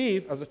we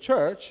receive as a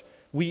church,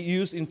 we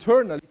use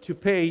internally to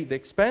pay the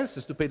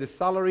expenses, to pay the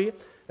salary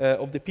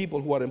of the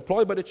people who are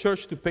employed by the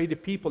church, to pay the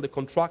people, the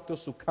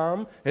contractors who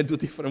come and do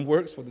different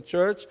works for the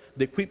church,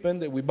 the equipment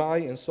that we buy,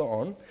 and so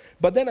on.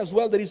 But then as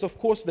well, there is, of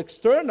course, the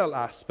external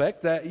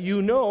aspect that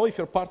if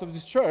you're part of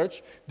this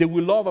church, that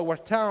we love our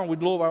town, we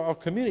love our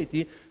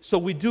community, so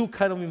we do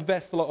kind of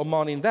invest a lot of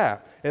money in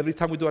that. Every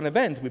time we do an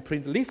event, we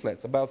print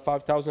leaflets, about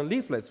 5,000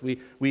 leaflets.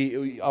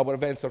 Our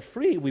events are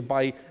free. We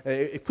buy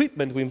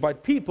equipment, we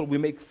invite people, we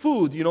make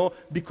food,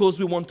 because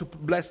we want to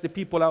bless the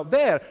people out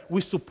there.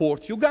 We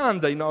support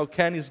Uganda.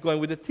 Ken is going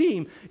with the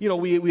team.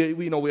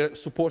 We're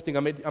supporting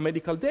a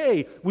medical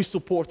day. We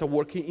support a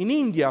work in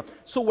India.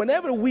 So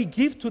whenever we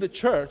give to the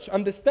church,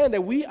 understand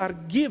that we are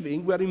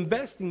giving, we are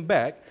investing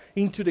back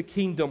into the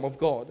kingdom of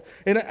God.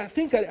 And I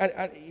think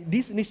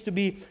this needs to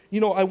be,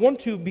 I want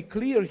to be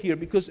clear here,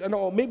 because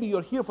maybe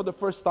you're here for the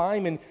first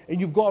time and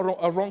you've got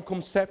a wrong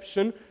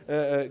conception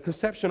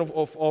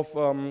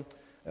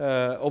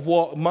of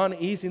what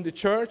money is in the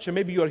church, and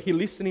maybe you are here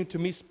listening to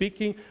me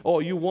speaking,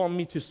 or you want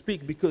me to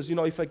speak because,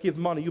 if I give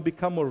money, you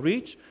become more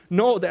rich.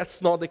 No,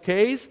 that's not the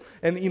case.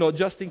 And,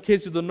 just in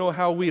case you don't know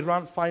how we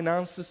run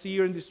finances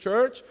here in this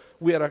church,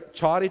 we are a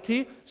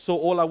charity, so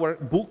all our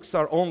books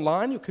are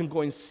online. You can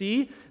go and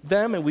see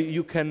them, and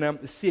you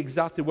can see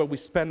exactly where we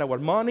spend our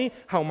money,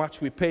 how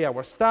much we pay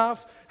our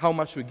staff, how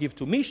much we give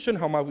to mission,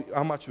 how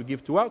much we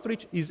give to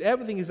outreach.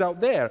 Everything is out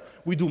there.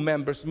 We do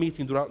members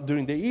meeting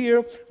during the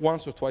year,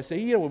 once or twice a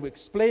year, where we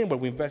explain where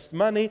we invest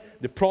money,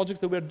 the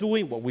projects that we're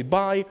doing, what we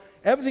buy.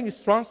 Everything is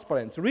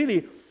transparent.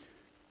 Really,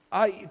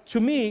 to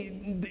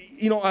me,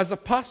 as a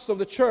pastor of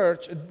the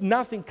church,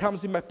 nothing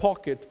comes in my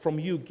pocket from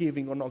you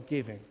giving or not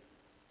giving.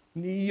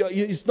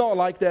 It's not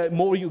like the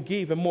more you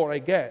give, the more I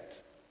get.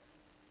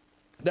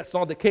 That's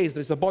not the case.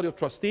 There's a body of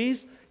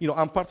trustees.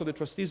 I'm part of the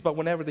trustees, but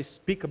whenever they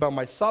speak about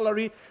my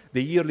salary,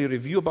 the yearly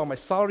review about my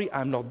salary,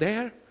 I'm not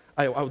there.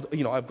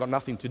 I've got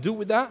nothing to do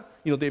with that.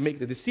 They make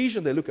the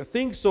decision, they look at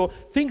things. So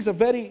things are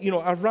very,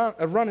 are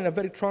run in a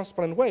very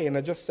transparent way. And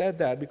I just said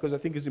that because I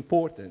think it's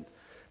important.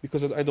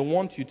 Because I don't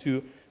want you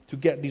to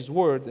get this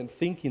word and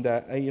thinking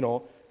that,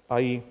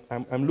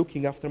 I'm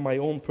looking after my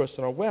own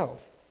personal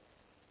wealth.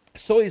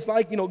 So it's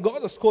like,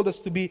 God has called us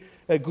to be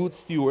good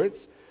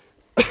stewards.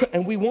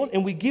 and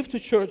we give to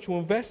church, we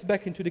invest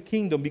back into the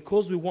kingdom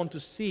because we want to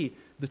see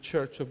the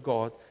church of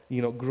God,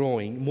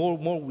 growing. More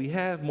we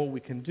have, more we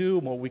can do,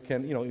 more we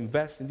can,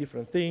 invest in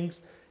different things.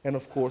 And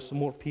of course,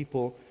 more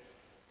people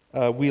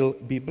will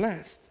be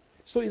blessed.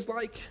 So it's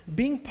like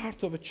being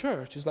part of a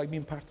church. It's like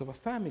being part of a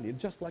family,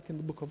 just like in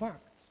the book of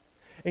Acts.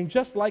 And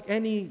just like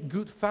any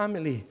good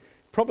family,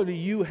 probably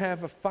you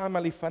have a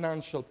family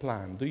financial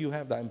plan. Do you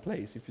have that in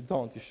place? If you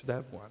don't, you should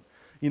have one.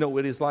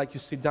 Where it's like you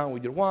sit down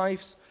with your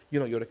wives,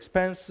 your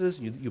expenses,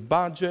 you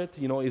budget,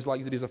 it's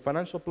like there is a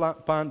financial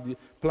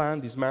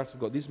plan. This month we've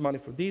got this money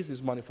for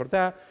this money for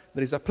that.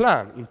 There is a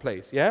plan in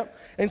place, yeah?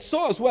 And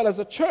so as well as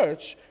a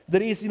church,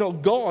 there is,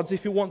 God's,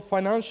 if you want,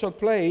 financial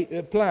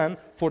plan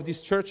for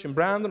this church in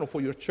Brandon or for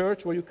your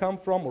church where you come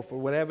from or for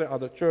whatever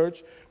other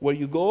church where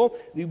you go.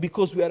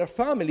 Because we are a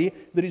family,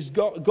 there is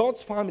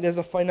God's family has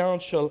a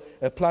financial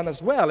plan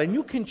as well. And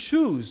you can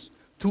choose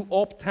to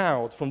opt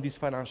out from this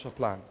financial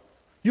plan.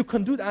 You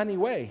can do it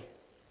anyway.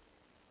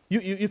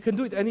 You can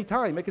do it any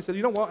time. Like I said,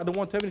 you know what? I don't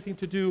want anything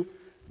to do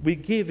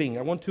with giving.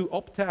 I want to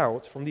opt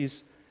out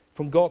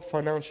from God's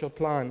financial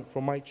plan for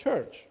my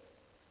church.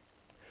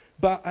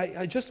 But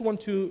I just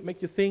want to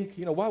make you think,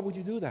 why would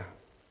you do that?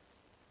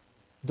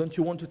 Don't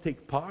you want to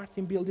take part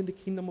in building the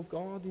kingdom of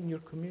God in your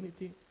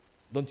community?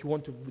 Don't you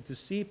want to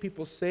see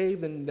people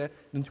saved? And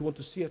don't you want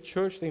to see a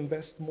church that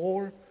invests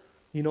more,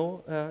 in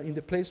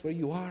the place where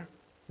you are?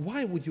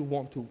 Why would you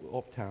want to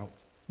opt out?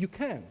 You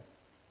can.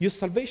 Your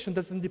salvation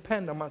doesn't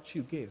depend on how much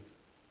you give.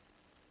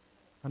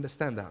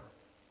 Understand that.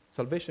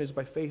 Salvation is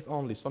by faith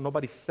only, so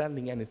nobody's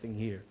selling anything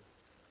here.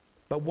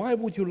 But why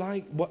would you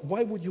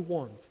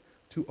want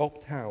to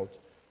opt out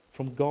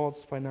from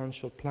God's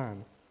financial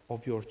plan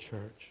of your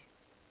church?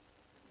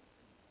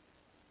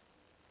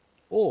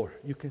 Or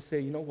you can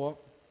say, you know what?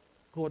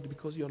 God,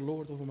 because you're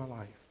Lord over my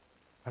life,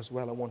 as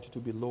well I want you to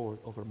be Lord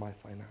over my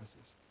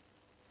finances.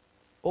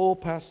 Oh,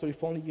 Pastor,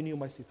 if only you knew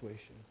my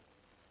situation.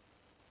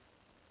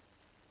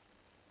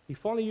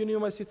 If only you knew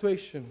my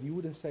situation, you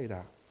wouldn't say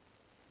that.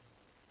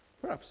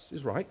 Perhaps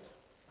it's right.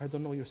 I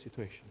don't know your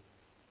situation.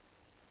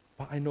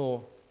 But I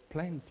know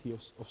plenty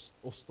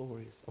of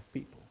stories of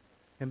people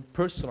and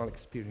personal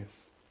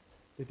experience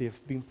that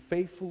they've been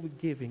faithful with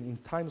giving in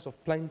times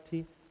of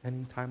plenty and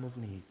in time of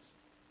needs.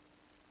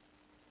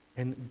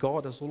 And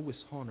God has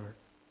always honored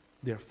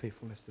their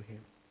faithfulness to Him.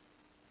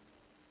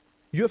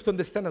 You have to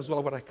understand as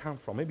well where I come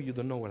from. Maybe you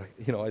don't know where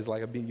it's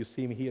like you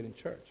see me here in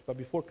church. But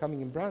before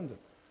coming in Brandon,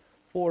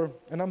 for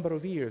a number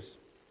of years,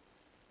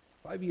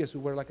 5 years, we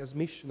were like as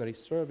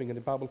missionaries serving in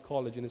the Bible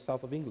college in the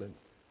south of England.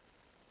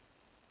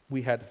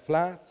 We had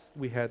flat,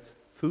 we had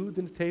food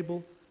on the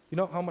table. You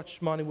know how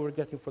much money we were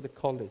getting for the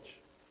college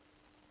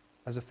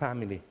as a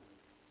family?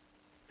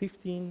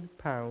 £15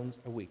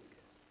 a week.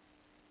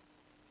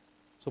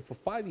 So for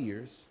 5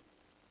 years,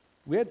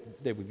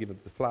 they would give us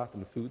the flat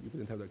and the food, we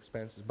didn't have the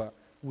expenses, but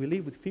we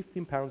lived with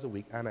 £15 a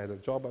week, and I had a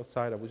job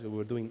outside. We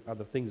were doing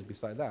other things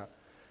beside that.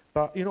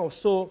 But,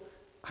 so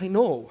I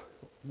know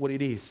what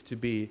it is to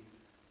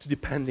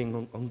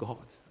depending on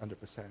God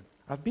 100%.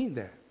 I've been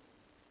there.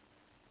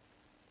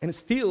 And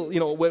still,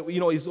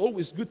 it's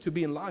always good to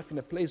be in life in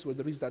a place where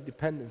there is that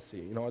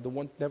dependency. I don't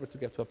want never to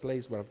get to a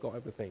place where I've got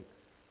everything.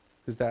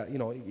 Because that,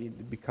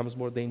 it becomes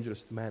more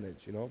dangerous to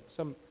manage,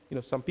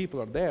 Some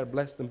people are there,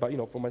 bless them, but,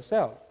 for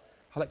myself,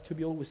 I like to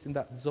be always in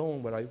that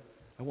zone where I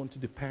want to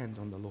depend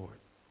on the Lord.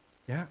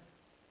 Yeah?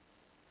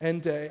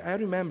 And I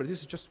remember, this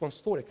is just one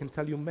story. I can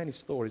tell you many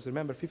stories. I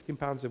remember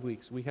 £15 a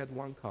week. So we had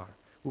one car.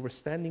 We were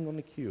standing on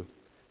the queue.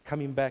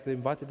 Coming back, they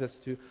invited us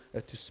to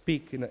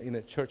speak in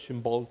a church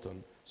in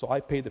Bolton. So I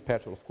paid the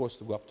petrol, of course,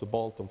 to go up to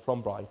Bolton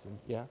from Brighton.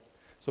 Yeah?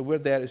 So we're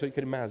there, so you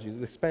can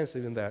imagine, it's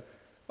expensive in there.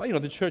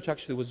 But, the church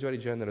actually was very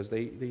generous.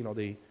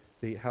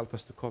 They helped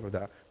us to cover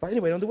that. But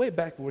anyway, on the way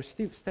back, we were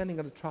still standing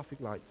at the traffic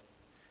light.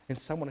 And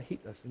someone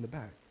hit us in the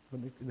back,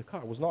 in the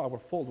car. It was not our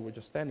fault. We were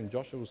just standing.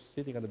 Joshua was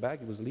sitting at the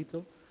back. It was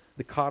little.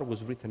 The car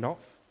was written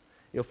off.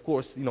 Of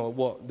course,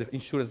 what the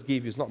insurance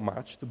gave you is not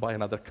much to buy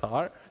another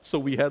car. So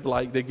we had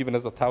they're giving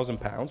us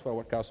 £1,000 for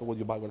our car. So what do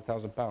you buy with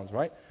 £1,000,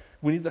 right?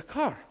 We need a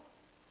car.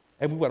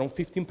 And we were on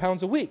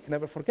 £15 a week.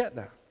 Never forget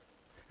that.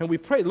 And we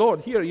prayed,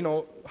 Lord, here,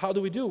 how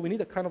do we do? We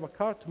need a kind of a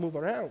car to move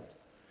around.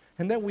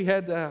 And then we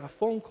had a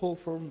phone call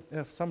from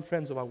some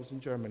friends of ours in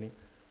Germany.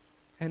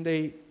 And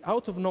they,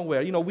 out of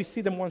nowhere, we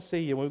see them once a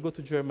year. When we go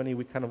to Germany,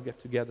 we kind of get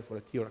together for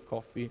a tea or a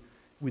coffee.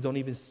 We don't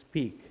even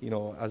speak,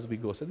 as we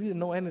go. So they didn't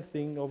know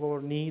anything of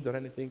our need or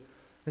anything.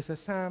 They said,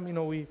 Sam,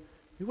 we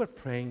were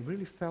praying,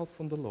 really felt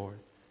from the Lord.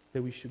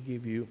 that we should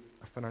give you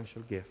a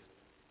financial gift.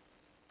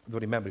 I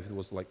don't remember if it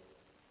was like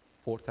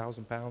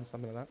 £4,000,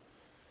 something like that.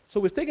 So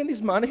we've taken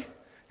this money,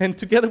 and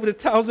together with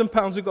the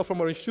 £1,000 we got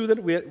from our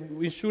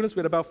insurance, we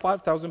had about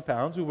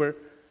 £5,000. We were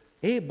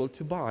able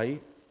to buy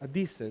a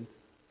decent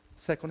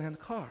second-hand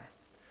car.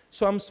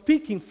 So I'm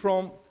speaking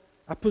from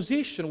a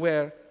position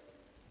where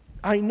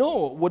I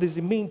know what does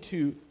it mean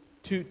to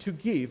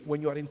give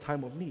when you are in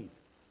time of need.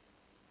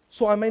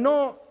 So I may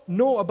not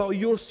know about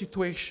your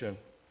situation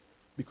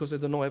because I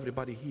don't know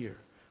everybody here.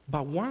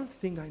 But one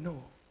thing I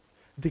know,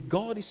 that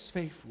God is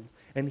faithful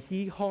and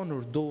He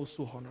honors those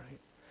who honor Him.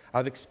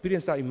 I've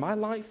experienced that in my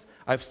life.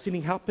 I've seen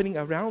it happening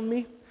around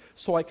me.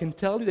 So I can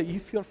tell you that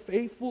if you're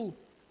faithful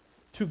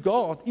to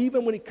God,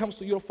 even when it comes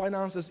to your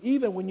finances,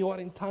 even when you are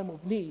in time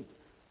of need,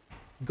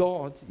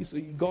 God is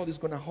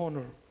going to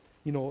honor,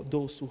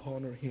 those who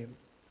honor Him.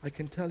 I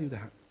can tell you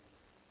that.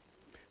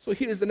 So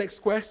here is the next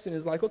question.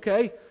 It's like,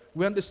 okay,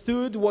 we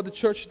understood what the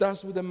church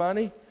does with the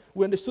money.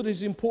 We understood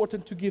it's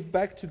important to give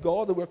back to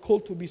God, that we're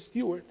called to be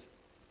steward.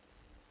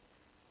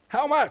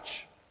 How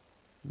much?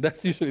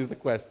 That's usually the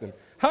question.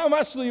 How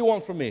much do you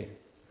want from me?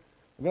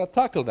 I'm going to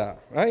tackle that,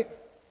 right?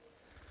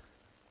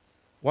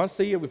 Once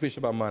a year we preach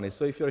about money.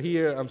 So if you're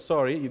here, I'm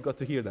sorry, you've got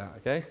to hear that,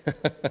 okay?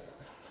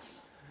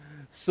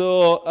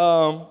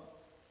 So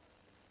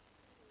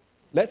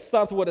let's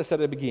start with what I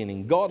said at the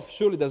beginning. God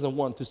surely doesn't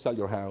want to sell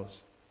your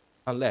house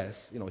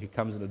unless, He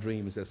comes in a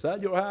dream and says,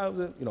 sell your house.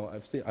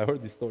 I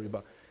heard this story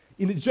about.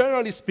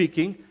 Generally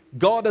speaking,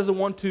 God doesn't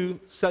want to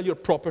sell your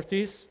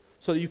properties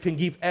so that you can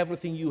give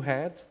everything you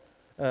had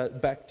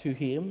back to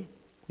Him.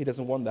 He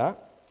doesn't want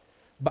that.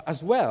 But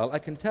as well, I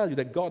can tell you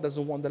that God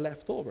doesn't want the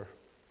leftover.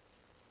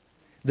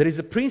 There is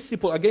a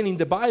principle, again, in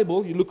the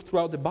Bible, you look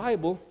throughout the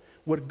Bible,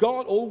 where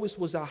God always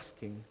was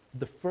asking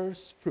the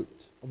first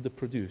fruit of the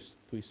produce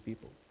to His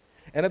people.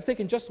 And I've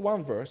taken just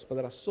one verse, but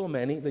there are so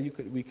many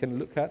that we can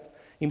look at.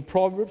 In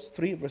Proverbs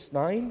 3, verse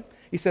 9,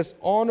 it says,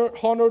 honor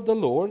the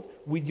Lord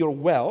with your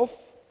wealth,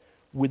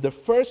 with the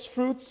first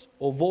fruits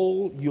of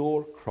all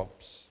your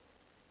crops.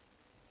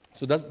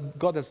 So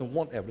God doesn't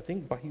want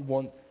everything, but He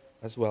wants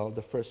as well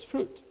the first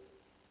fruit.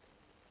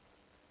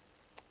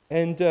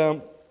 And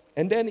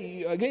then,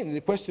 again,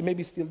 the question may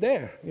be still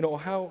there.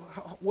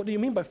 What do you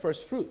mean by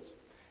first fruit?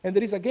 And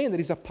there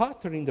is a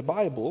pattern in the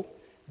Bible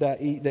that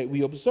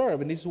we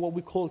observe, and this is what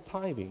we call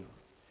tithing.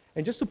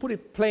 And just to put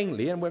it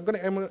plainly, and I'm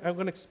going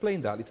to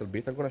explain that a little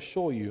bit. I'm going to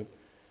show you,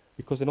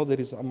 because I know there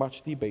is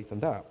much debate on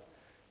that.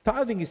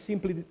 Tithing is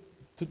simply,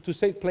 to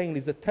say it plainly,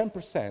 is the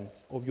 10%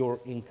 of your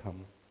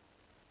income,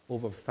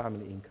 of a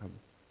family income.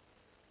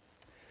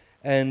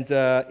 And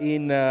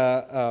in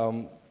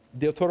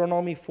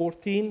Deuteronomy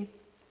 14,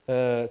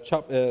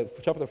 chapter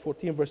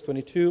 14, verse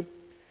 22,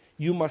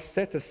 you must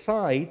set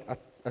aside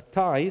a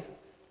tithe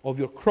of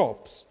your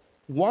crops,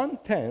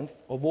 1/10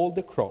 of all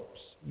the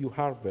crops you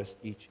harvest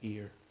each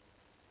year.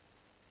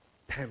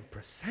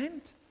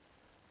 10%?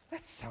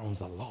 That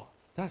sounds a lot,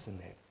 doesn't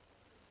it?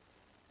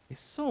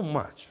 It's so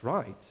much,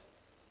 right?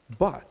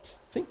 But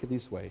think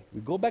this way.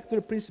 We go back to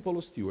the principle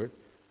of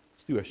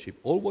stewardship.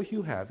 All what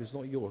you have is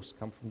not yours,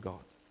 come from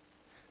God.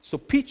 So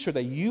picture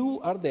that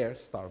you are there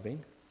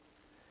starving,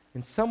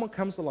 and someone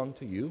comes along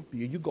to you.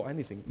 You got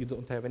anything. You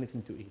don't have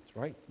anything to eat,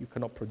 right? You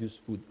cannot produce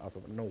food out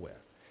of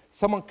nowhere.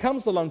 Someone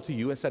comes along to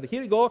you and said,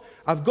 here you go.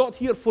 I've got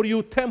here for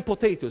you 10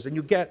 potatoes. And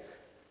you get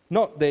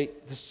not the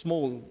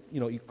small,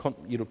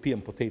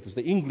 European potatoes,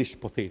 the English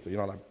potato,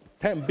 like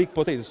 10 big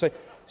potatoes. So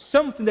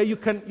something that you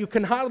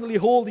can hardly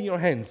hold in your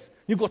hands.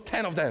 You got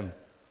 10 of them.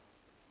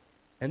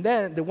 And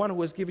then the one who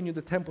was giving you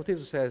the 10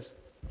 potatoes says,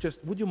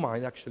 would you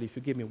mind actually if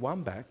you give me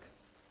one back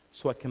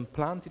so I can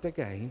plant it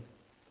again,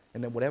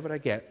 and then whatever I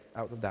get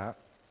out of that,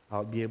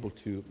 I'll be able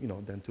to,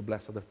 then to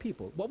bless other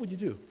people. What would you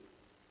do?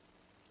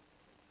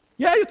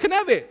 Yeah, you can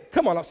have it.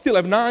 Come on, I still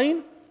have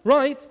 9,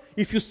 right?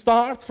 If you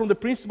start from the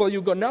principle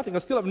you've got nothing, I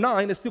still have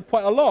 9, it's still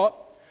quite a lot.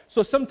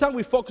 So sometimes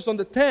we focus on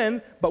the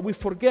 10, but we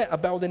forget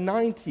about the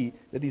 90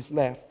 that is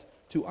left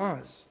to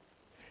us.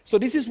 So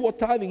this is what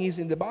tithing is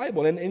in the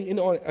Bible. And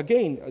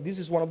again, this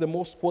is one of the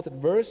most quoted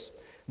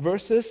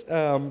verses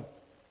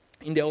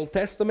in the Old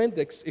Testament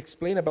that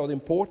explain about the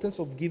importance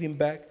of giving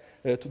back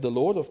to the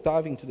Lord, of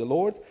tithing to the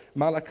Lord.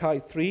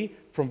 Malachi 3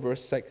 from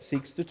verse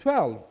 6 to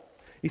 12.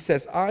 He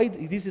says,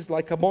 this is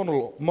like a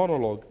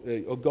monologue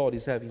of God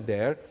is having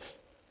there.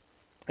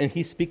 And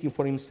he's speaking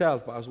for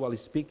himself, but as well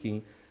he's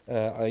speaking,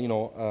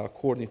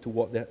 according to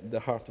what the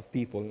heart of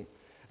people.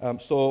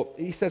 So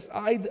he says,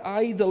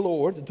 I, the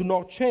Lord, do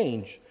not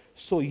change.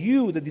 So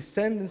you, the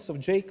descendants of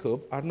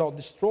Jacob, are not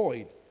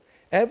destroyed.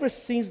 Ever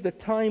since the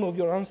time of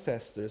your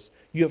ancestors,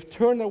 you have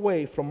turned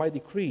away from my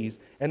decrees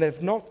and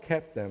have not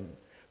kept them.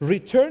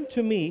 Return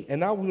to me,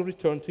 and I will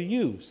return to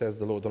you, says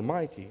the Lord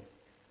Almighty.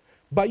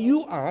 But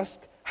you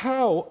ask,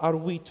 how are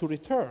we to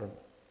return?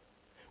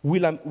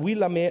 Will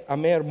a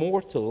mere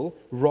mortal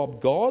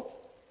rob God?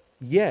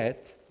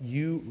 Yet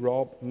you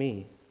rob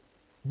me.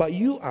 But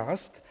you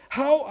ask,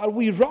 how are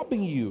we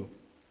robbing you?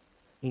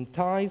 In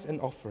tithes and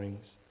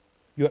offerings.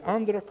 You are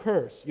under a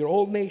curse, your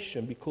whole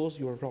nation, because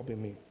you are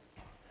robbing me.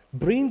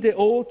 Bring the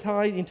old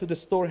tithe into the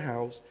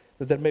storehouse,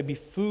 that there may be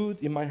food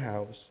in my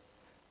house.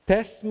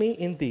 Test me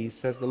in this,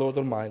 says the Lord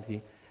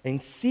Almighty,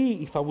 and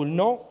see if I will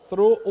not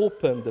throw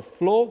open the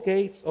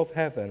floodgates of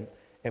heaven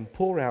and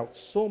pour out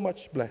so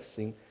much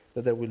blessing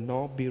that there will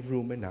not be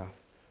room enough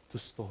to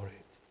store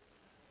it.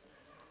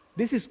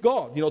 This is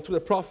God, through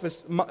the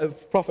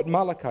prophet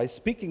Malachi,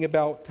 speaking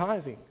about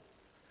tithing.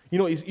 He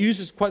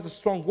uses quite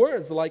strong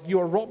words like, you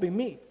are robbing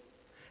me.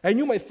 And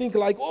you might think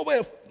like, oh,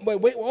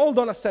 wait, hold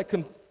on a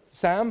second,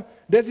 Sam.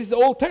 This is the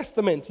Old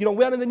Testament. We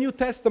are in the New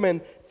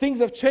Testament. Things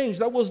have changed.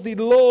 That was the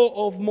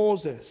law of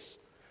Moses.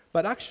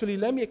 But actually,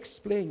 let me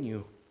explain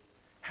you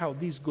how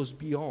this goes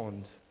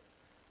beyond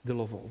the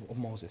law of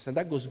Moses. And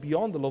that goes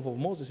beyond the law of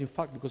Moses, in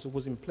fact, because it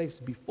was in place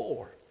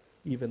before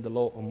even the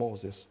law of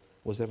Moses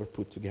was ever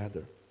put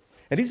together.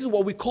 And this is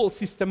what we call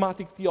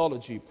systematic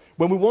theology.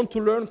 When we want to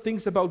learn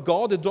things about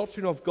God, the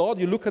doctrine of God,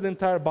 you look at the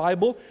entire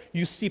Bible,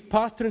 you see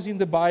patterns in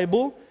the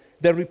Bible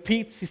that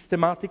repeat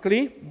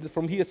systematically.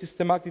 From here,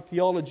 systematic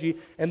theology,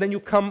 and then you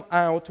come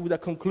out with a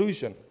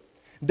conclusion.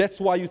 That's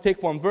why you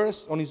take one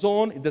verse on its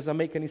own, it doesn't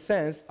make any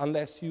sense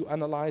unless you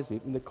analyze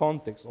it in the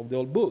context of the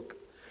whole book.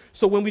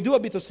 So when we do a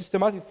bit of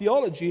systematic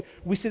theology,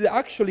 we see that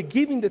actually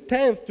giving the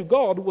tenth to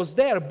God was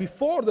there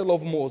before the law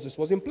of Moses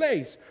was in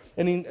place.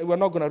 And we're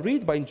not going to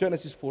read, but in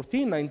Genesis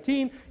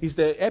 14:19 is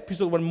the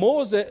episode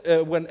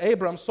when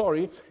Abraham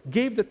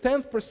gave the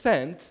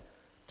 10%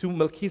 to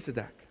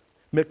Melchizedek.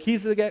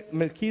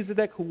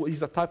 Melchizedek, who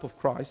is a type of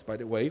Christ, by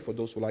the way, for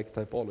those who like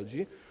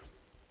typology.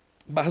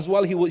 But as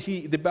well,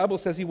 the Bible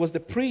says he was the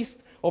priest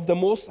of the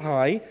Most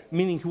High,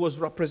 meaning he was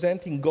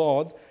representing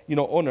God,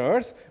 on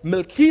earth.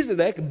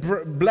 Melchizedek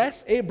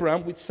blessed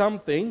Abraham with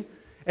something,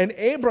 and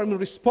Abraham in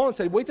response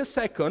said, wait a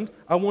second,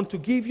 I want to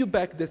give you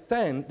back the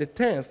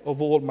tenth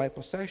of all my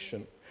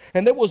possession.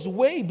 And that was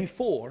way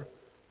before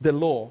the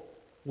law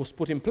was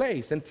put in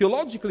place. And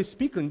theologically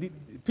speaking,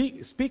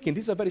 this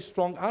is a very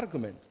strong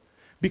argument,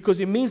 because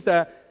it means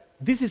that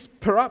this is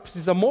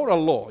a moral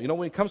law.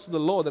 When it comes to the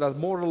law, there are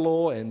moral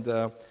law and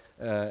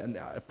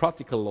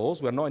practical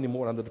laws. We are not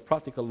anymore under the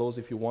practical laws,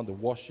 if you want, the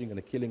washing and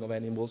the killing of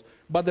animals.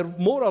 But the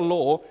moral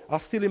law are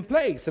still in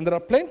place. And there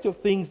are plenty of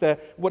things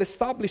that were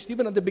established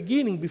even at the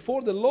beginning,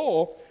 before the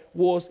law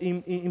was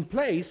in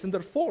place, and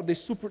therefore they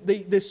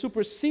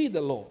supersede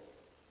the law.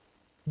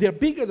 They are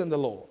bigger than the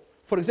law.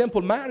 For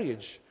example,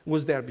 marriage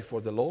was there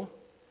before the law.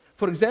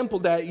 For example,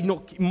 that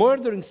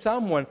murdering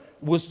someone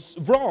was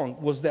wrong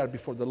was there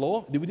before the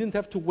law. We didn't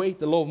have to wait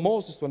the law of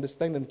Moses to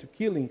understand that to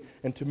killing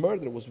and to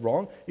murder was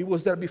wrong. It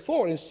was there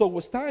before, and so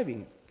was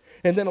tithing.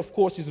 And then, of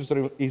course, it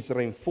is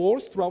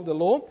reinforced throughout the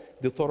law.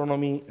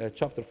 Deuteronomy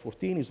chapter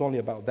 14 is only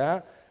about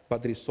that,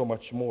 but there is so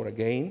much more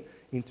again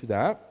into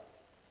that.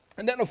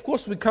 And then, of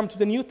course, we come to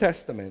the New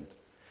Testament.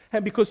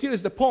 And because here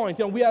is the point,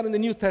 we are in the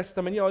New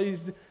Testament.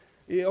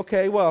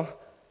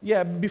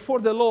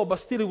 Before the law, but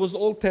still it was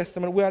Old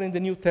Testament. We are in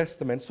the New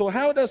Testament. So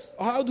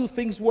how do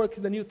things work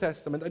in the New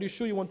Testament? Are you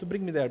sure you want to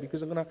bring me there?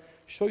 Because I'm going to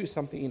show you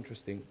something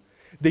interesting.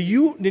 The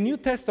New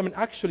Testament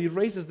actually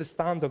raises the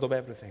standard of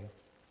everything.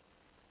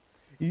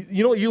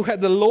 You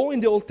had the law in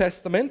the Old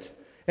Testament,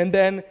 and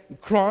then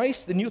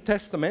Christ, the New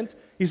Testament,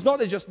 is not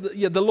just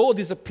the law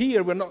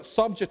disappeared. We're not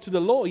subject to the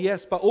law,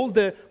 yes, but all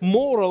the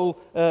moral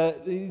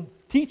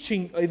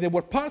teaching that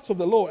were parts of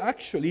the law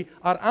actually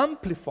are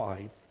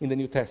amplified in the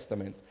New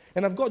Testament.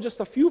 And I've got just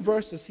a few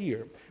verses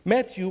here.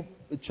 Matthew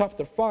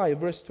chapter 5,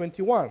 verse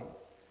 21.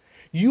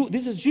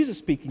 This is Jesus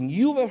speaking.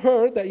 You have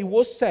heard that it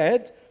was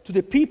said to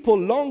the people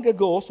long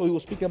ago, so he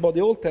was speaking about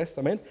the Old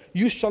Testament,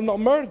 you shall not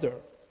murder,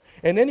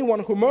 and anyone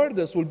who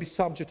murders will be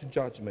subject to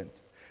judgment.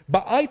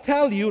 But I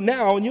tell you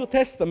now, New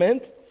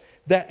Testament,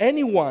 that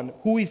anyone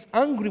who is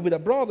angry with a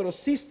brother or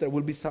sister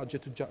will be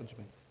subject to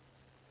judgment.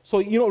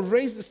 So,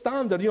 raise the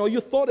standard.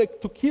 You thought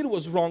that to kill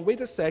was wrong. Wait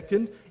a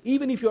second.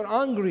 Even if you're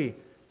angry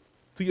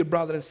to your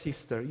brother and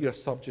sister, you are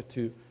subject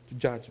to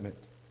judgment.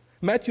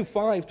 Matthew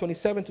 5,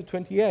 27 to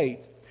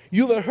 28.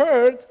 You have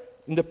heard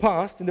in the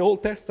past, in the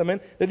Old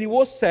Testament, that it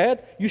was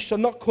said, you shall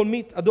not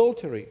commit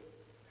adultery.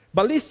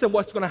 But listen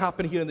what's going to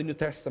happen here in the New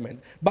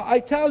Testament. But I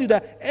tell you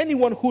that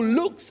anyone who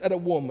looks at a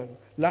woman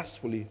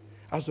lustfully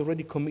has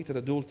already committed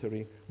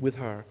adultery with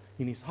her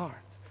in his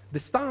heart. The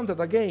standard,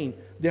 again,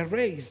 they're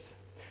raised.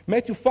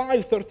 Matthew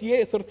 5,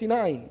 38,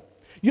 39.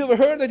 You have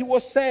heard that it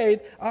was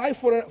said, eye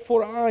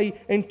for eye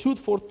and tooth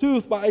for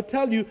tooth. But I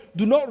tell you,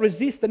 do not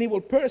resist an evil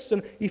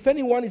person. If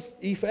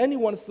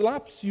anyone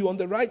slaps you on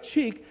the right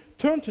cheek,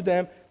 turn to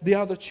them the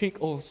other cheek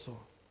also.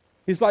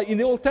 It's like in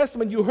the Old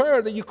Testament, you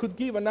heard that you could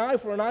give an eye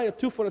for an eye, a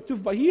tooth for a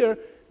tooth. But here,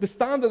 the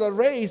standards are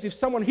raised. If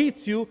someone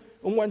hits you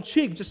on one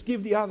cheek, just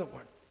give the other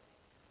one.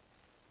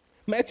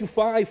 Matthew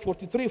 5,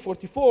 43,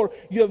 44.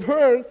 You have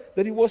heard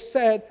that it was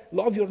said,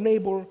 love your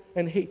neighbor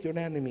and hate your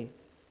enemy.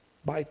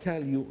 But I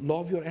tell you,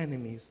 love your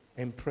enemies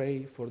and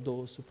pray for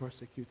those who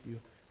persecute you.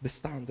 The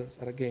standards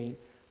are again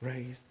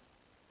raised.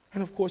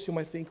 And of course you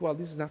might think, well,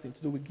 this has nothing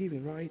to do with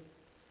giving, right?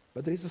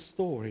 But there is a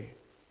story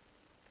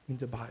in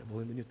the Bible,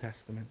 in the New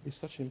Testament. It's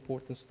such an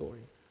important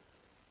story.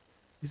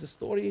 It's a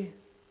story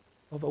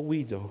of a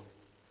widow.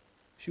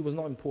 She was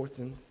not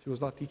important. She was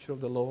not a teacher of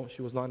the law.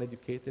 She was not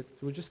uneducated.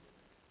 She was just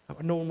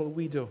a normal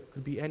widow.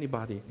 Could be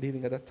anybody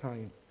living at that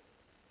time.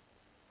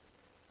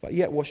 But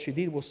yet what she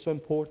did was so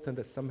important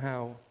that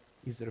somehow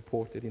is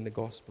reported in the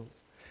Gospels.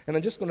 And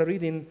I'm just going to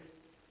read in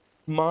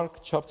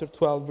Mark chapter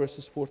 12,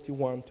 verses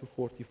 41 to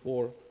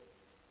 44.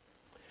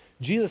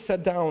 Jesus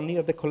sat down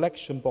near the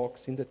collection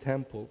box in the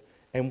temple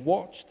and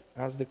watched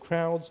as the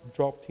crowds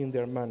dropped in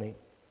their money.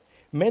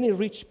 Many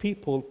rich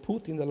people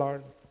put in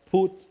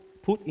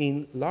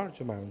large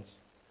amounts.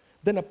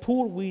 Then a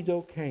poor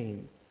widow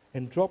came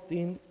and dropped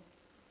in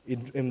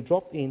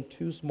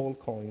 2 small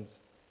coins.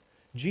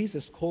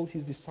 Jesus called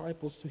his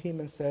disciples to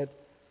him and said,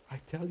 I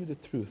tell you the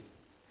truth.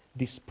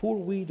 This poor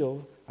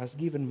widow has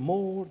given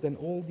more than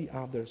all the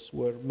others who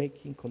were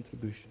making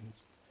contributions.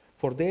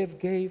 For they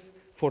gave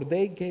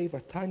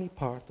a tiny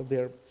part of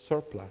their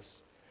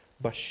surplus.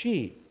 But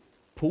she,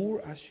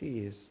 poor as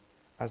she is,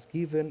 has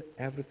given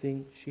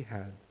everything she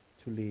had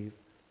to live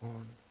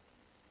on.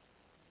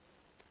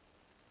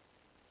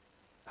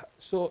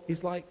 So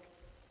it's like,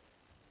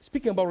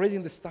 speaking about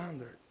raising the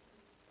standards,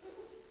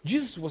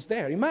 Jesus was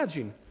there.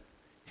 Imagine,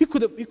 he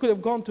could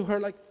have gone to her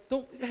like,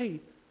 hey,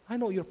 I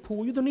know you're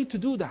poor. You don't need to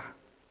do that.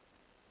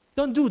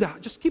 Don't do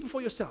that. Just keep it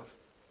for yourself.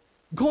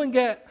 Go and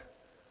get, I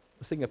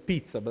was saying a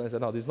pizza, but I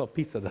said, no, there's no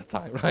pizza at that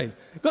time, right?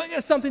 Go and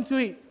get something to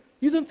eat.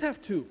 You don't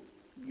have to.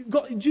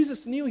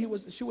 Jesus knew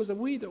she was a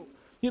widow.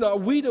 A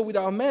widow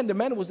without a man. The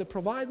man was the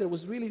provider,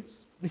 was really,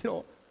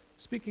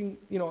 speaking,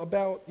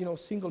 about,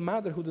 single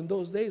motherhood in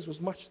those days was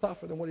much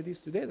tougher than what it is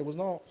today. There was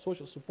no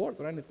social support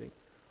or anything.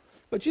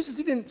 But Jesus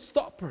didn't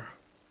stop her.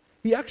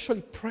 He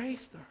actually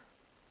praised her.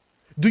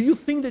 Do you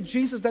think that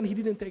Jesus then he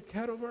didn't take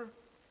care of her?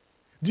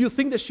 Do you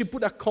think that she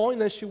put a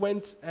coin and she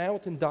went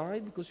out and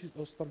died because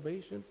of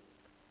starvation?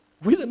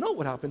 We don't know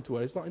what happened to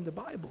her. It's not in the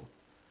Bible.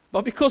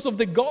 But because of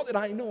the God that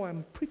I know,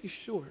 I'm pretty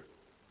sure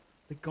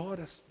that God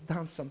has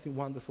done something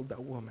wonderful to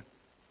that woman.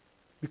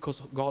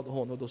 Because God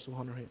honors those who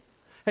honor him.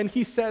 And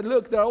he said,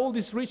 look, there are all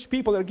these rich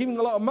people that are giving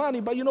a lot of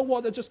money, but you know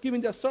what? They're just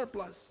giving their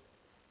surplus.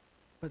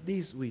 But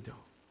this widow,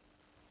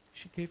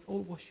 she gave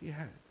all what she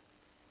had.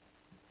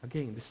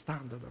 Again, the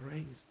standard are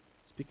raised.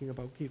 Speaking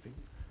about giving.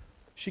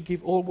 She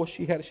gave all what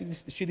she had.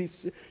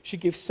 She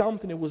gave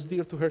something that was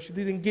dear to her. She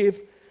didn't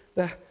give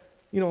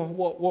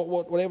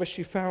whatever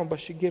she found, but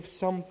she gave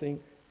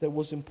something that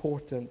was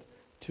important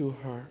to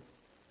her.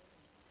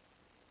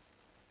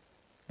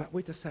 But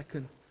wait a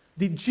second.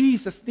 Did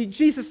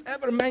Jesus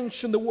ever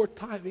mention the word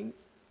tithing?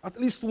 At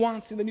least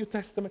once in the New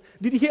Testament.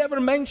 Did he ever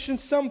mention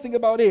something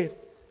about it?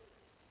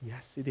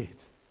 Yes, he did.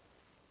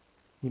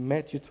 In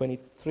Matthew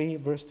 23,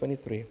 verse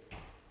 23.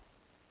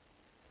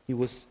 He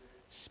was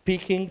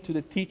speaking to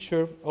the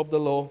teacher of the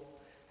law,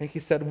 and he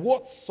said,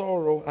 what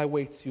sorrow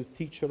awaits you,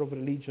 teacher of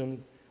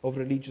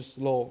religious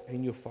law,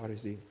 and you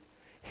Pharisee?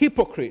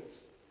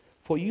 Hypocrites,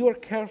 for you are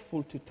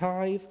careful to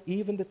tithe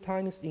even the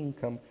tiniest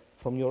income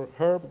from your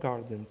herb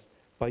gardens,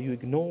 but you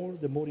ignore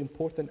the more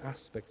important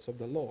aspects of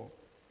the law,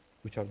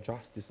 which are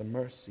justice and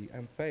mercy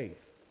and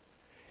faith.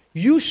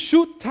 You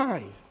should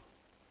tithe.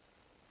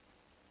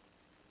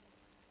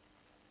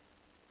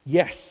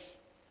 Yes,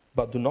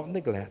 but do not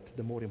neglect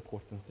the more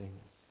important things.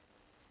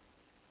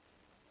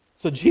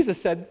 So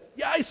Jesus said,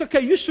 yeah, it's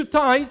okay, you should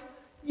tithe.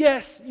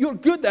 Yes, you're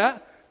good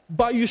at,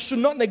 but you should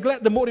not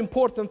neglect the more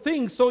important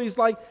things. So it's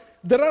like,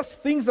 there are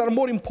things that are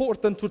more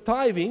important to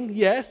tithing.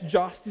 Yes,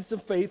 justice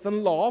and faith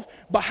and love.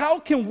 But how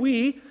can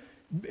we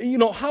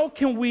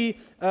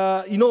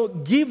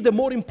give the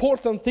more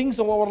important things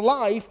of our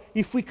life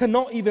if we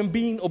cannot even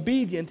be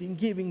obedient in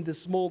giving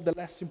the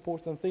less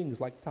important things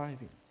like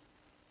tithing?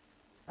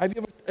 Have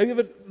you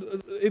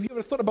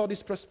ever thought about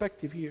this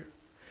perspective here?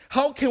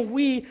 How can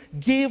we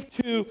give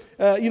to,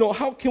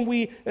 how can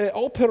we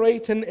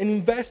operate and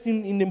invest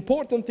in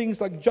important things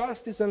like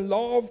justice and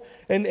love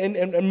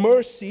and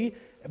mercy,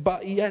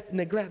 but yet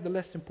neglect the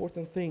less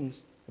important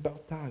things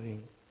about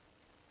tithing?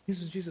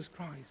 This is Jesus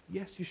Christ.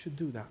 Yes, you should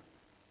do that.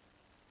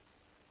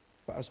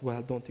 But as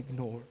well, don't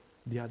ignore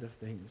the other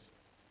things.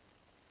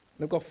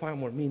 And I've got 5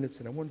 more minutes,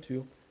 and I want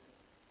to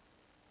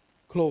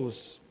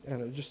close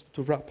and just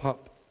to wrap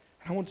up.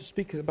 I want to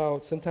speak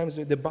about sometimes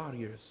the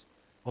barriers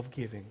of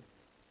giving.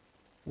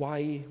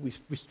 Why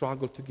we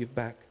struggle to give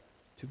back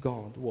to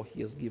God what he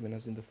has given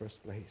us in the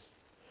first place.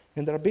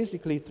 And there are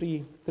basically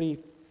three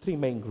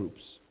main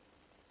groups.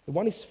 The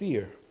one is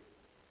fear.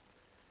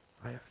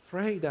 I'm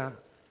afraid that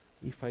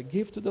if I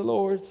give to the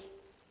Lord,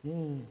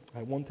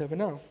 I won't have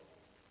enough.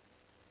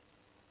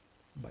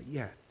 But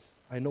yet,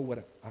 I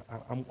know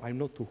I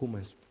know to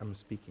whom I'm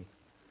speaking.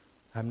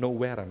 I know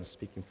where I'm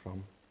speaking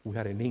from. We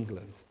are in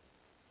England.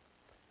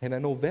 And I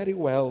know very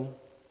well,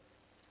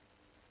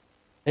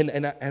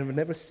 and I've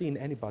never seen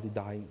anybody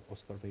dying of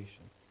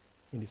starvation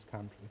in this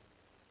country.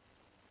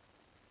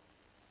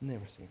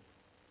 Never seen.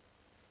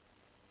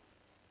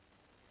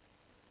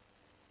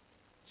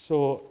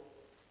 So,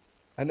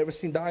 I've never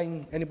seen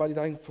anybody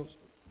dying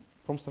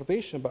from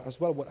starvation, but as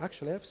well, what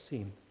actually I've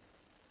seen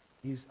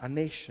is a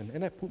nation,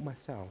 and I put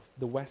myself,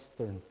 the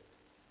Western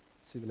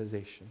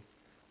civilization.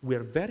 We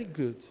are very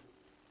good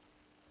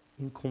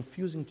in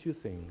confusing two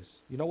things.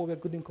 You know what we are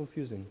good in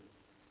confusing?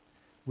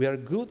 We are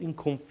good in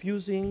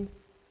confusing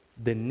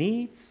the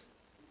needs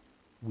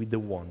with the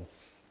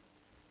wants.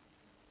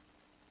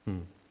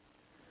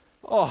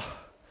 Oh,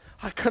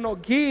 I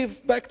cannot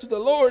give back to the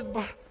Lord,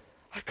 but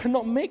I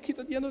cannot make it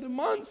at the end of the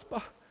month,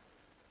 but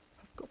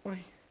I've got my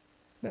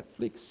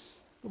Netflix,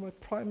 got my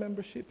Prime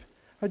membership.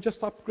 I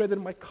just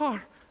upgraded my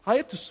car. I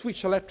had to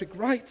switch electric,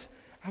 right?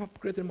 I've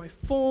upgraded my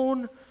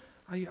phone.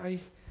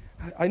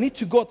 I need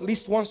to go at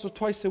least once or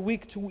twice a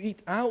week to eat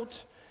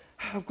out.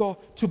 I've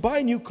got to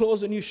buy new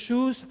clothes and new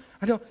shoes.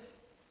 I know,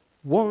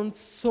 wants,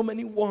 so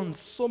many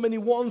wants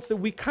that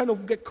we kind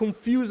of get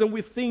confused and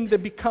we think they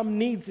become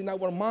needs in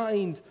our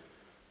mind.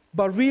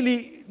 But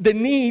really, the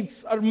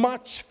needs are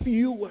much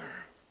fewer.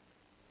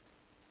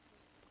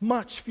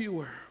 Much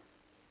fewer.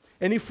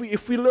 And if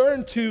we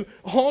learn to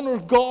honor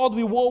God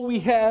with what we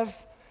have,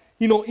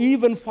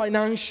 even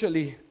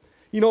financially,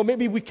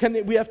 maybe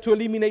we have to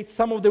eliminate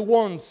some of the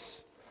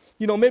wants.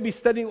 Maybe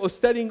instead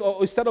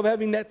of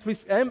having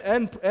Netflix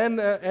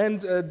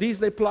and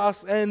Disney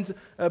Plus and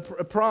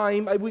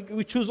Prime,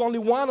 we choose only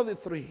one of the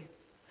three.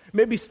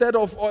 Maybe instead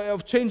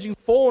of changing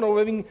phone or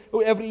having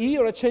every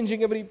year, or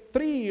changing every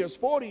 3 years,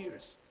 4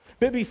 years.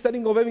 Maybe instead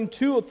of having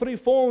 2 or 3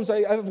 phones,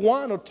 I have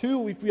 1 or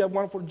 2 if we have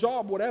one for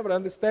job, whatever. I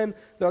understand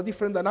there are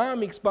different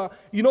dynamics, but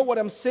you know what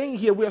I'm saying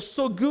here? We are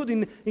so good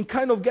in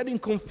kind of getting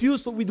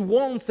confused with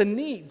wants and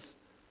needs.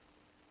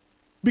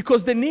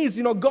 Because the needs,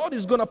 God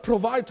is going to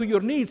provide to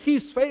your needs.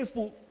 He's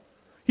faithful.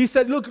 He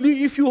said, look,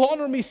 if you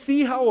honor me,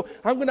 see how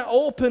I'm going to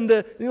open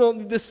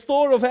the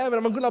store of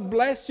heaven. I'm going to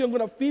bless you. I'm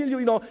going to fill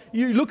you.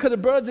 You look at the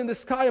birds in the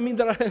sky. I mean,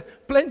 there are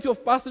plenty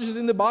of passages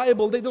in the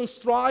Bible. They don't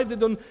strive,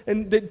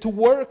 to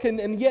work,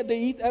 and yet they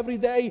eat every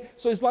day.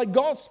 So it's like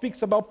God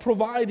speaks about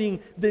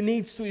providing the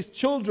needs to His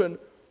children.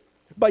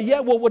 But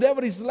yet,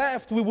 whatever is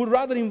left, we would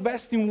rather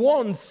invest in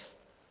wants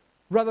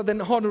rather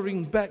than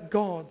honoring back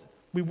God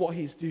with what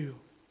He's due.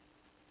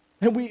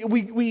 And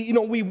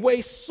we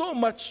waste so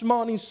much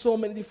money in so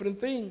many different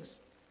things.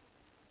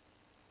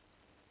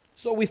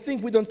 So we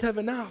think we don't have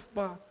enough,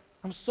 but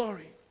I'm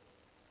sorry.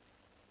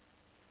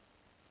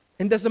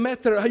 And it doesn't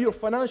matter how your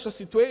financial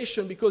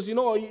situation, because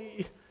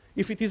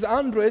if it is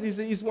 100,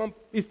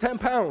 it's 10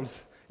 pounds.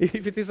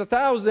 If it is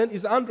 1,000,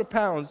 it's 100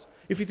 pounds.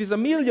 If it is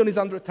 1,000,000, it's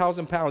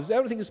 100,000 pounds.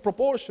 Everything is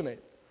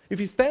proportionate. If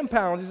it's 10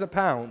 pounds, it's a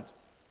pound.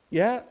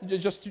 Yeah,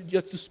 just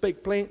to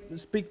speak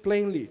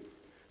plainly.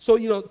 So,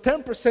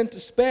 10% to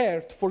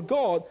spare for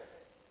God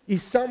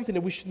is something that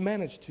we should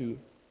manage to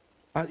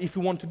if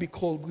we want to be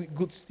called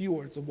good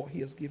stewards of what He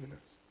has given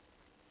us.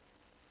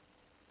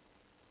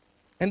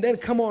 And then,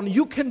 come on,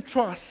 you can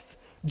trust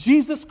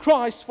Jesus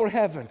Christ for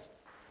heaven,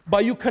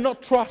 but you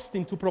cannot trust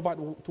Him to provide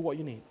to what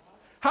you need.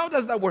 How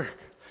does that work?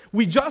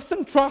 We just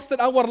entrusted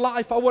our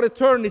life, our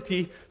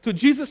eternity to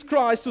Jesus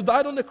Christ who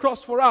died on the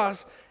cross for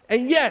us,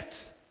 and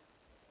yet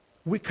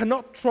we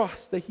cannot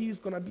trust that He is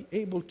going to be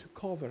able to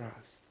cover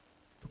us.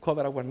 To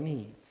cover our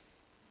needs.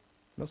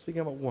 I'm not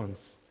speaking about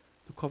wants.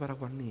 To cover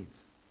our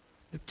needs.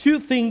 The two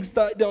things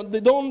that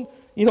they don't,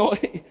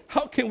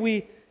 how can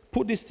we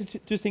put these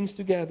two things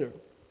together?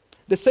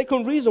 The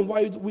second reason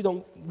why we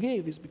don't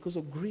give is because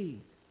of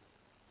greed.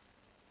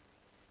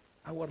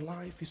 Our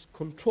life is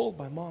controlled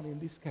by money in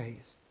this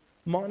case.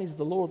 Money is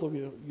the Lord of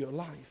your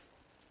life.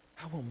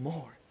 I want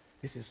more.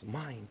 This is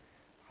mine.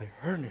 I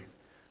earn it.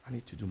 I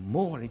need to do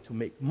more. I need to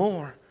make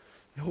more.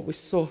 You're always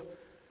so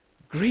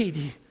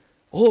greedy.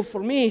 All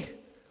for me.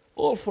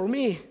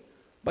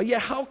 But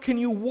yet, how can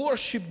you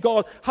worship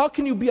God? How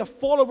can you be a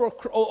follower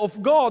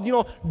of God?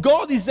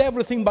 God is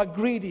everything but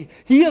greedy.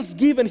 He has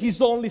given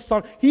His only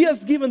Son. He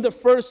has given the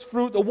first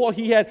fruit of what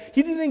He had.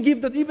 He didn't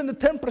give even the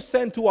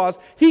 10% to us.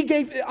 He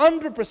gave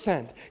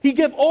 100%. He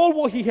gave all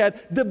what He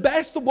had, the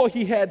best of what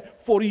He had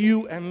for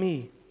you and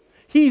me.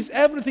 He is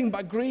everything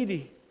but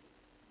greedy.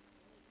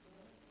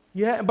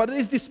 Yeah, but there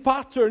is this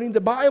pattern in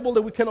the Bible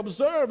that we can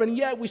observe, and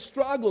yet we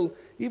struggle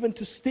even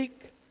to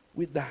stick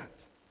with that.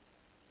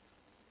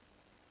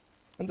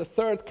 And the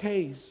third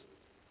case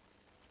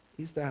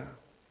is that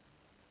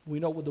we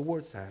know what the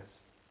Word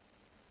says,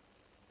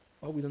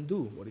 but we don't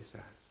do what it says.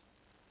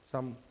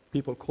 Some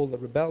people call it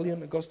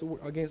rebellion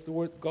against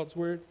God's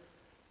Word.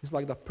 It's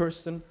like that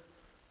person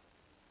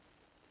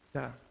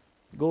that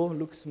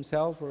looks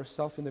himself or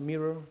herself in the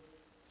mirror,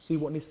 see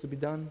what needs to be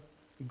done,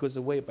 it goes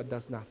away but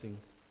does nothing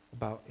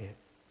about it.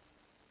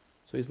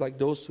 So it's like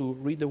those who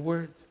read the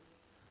Word,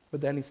 but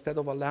then instead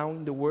of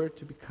allowing the Word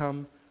to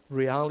become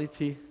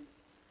reality,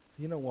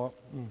 you know what?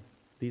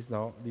 This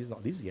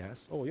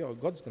yes. Oh yeah,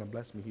 God's going to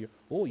bless me here.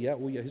 Oh yeah,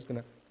 He's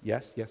going to,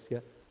 yes.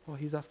 Oh,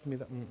 He's asking me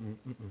that.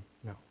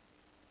 No.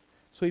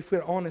 So if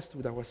we're honest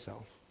with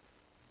ourselves,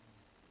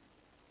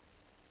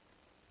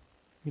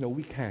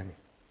 we can.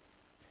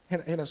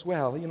 And as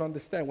well,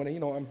 understand when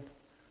I'm,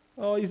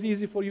 it's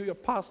easy for you, you're a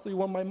pastor, you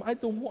want my money. I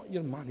don't want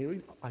your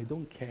money. I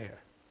don't care.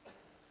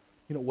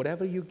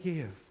 Whatever you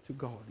give to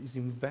God is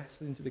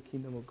invested into the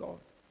kingdom of God.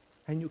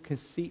 And you can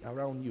see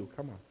around you.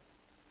 Come on.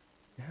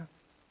 Yeah.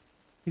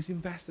 He's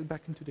invested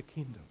back into the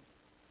kingdom.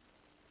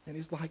 And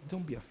it's like,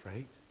 don't be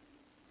afraid.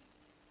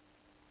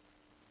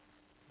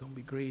 Don't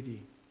be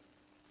greedy.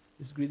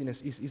 Is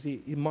greediness, is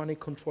money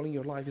controlling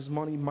your life? Is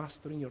money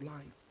mastering your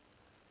life?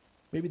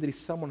 Maybe there is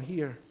someone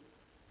here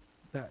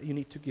that you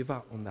need to give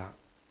up on that.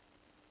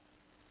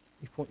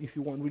 If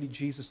you want really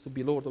Jesus to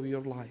be Lord of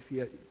your life,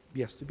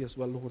 he has to be as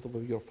well Lord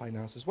over your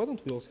finances. Why don't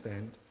we all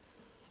stand?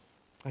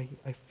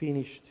 I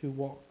finished to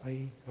what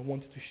I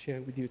wanted to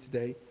share with you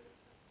today.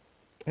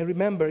 And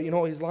remember,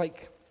 it's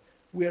like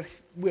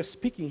we're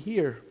speaking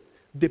here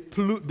the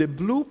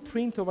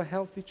blueprint of a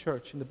healthy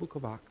church in the book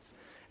of Acts.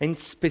 And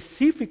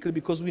specifically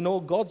because we know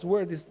God's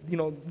word is,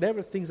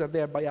 never things are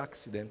there by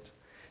accident.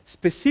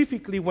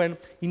 Specifically when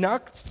in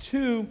Acts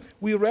 2,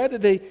 we read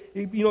that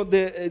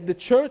the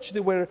church, they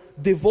were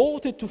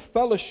devoted to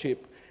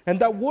fellowship. And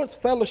that word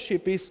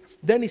fellowship is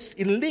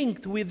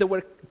linked with they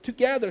were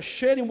together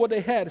sharing what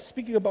they had,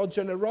 speaking about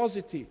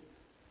generosity.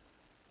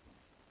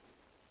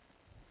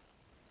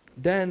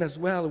 Then as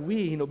well,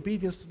 we, in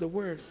obedience to the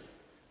word,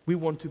 we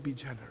want to be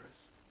generous.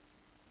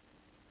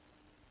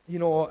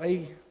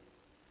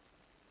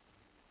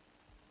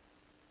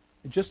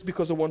 Just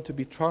because I want to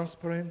be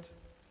transparent,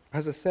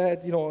 as I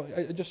said,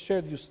 I just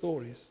shared you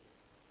stories.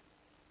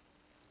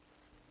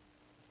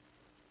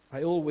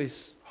 I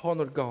always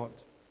honor God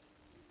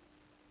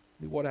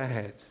with what I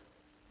had.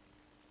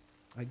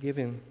 I give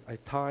Him, I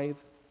tithe,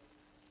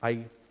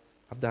 I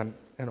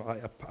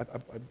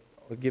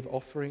give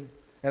offering.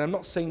 And I'm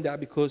not saying that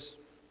because,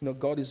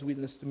 God is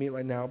witness to me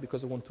right now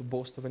because I want to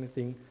boast of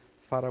anything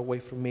far away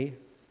from me.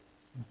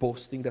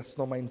 Boasting, that's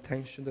not my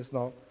intention.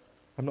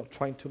 I'm not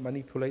trying to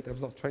manipulate. I'm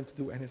not trying to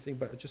do anything.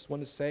 But I just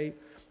want to say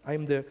I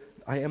am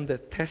the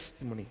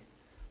testimony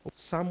of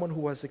someone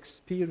who has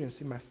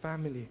experienced in my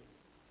family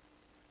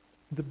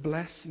the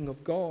blessing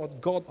of God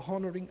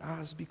honoring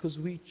us because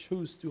we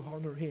choose to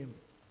honor Him.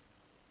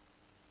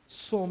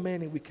 So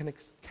many we can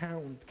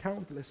count,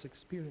 countless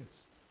experience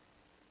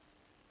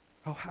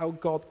of how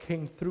God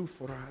came through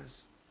for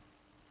us.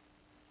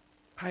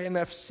 And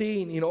I've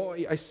seen,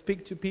 I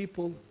speak to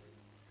people.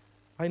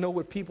 I know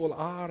where people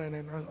are,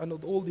 and I know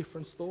all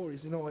different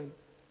stories, and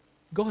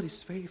God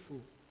is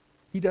faithful.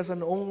 He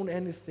doesn't own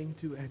anything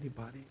to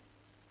anybody.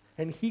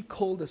 And He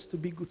called us to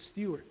be good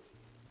stewards.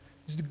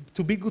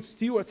 To be good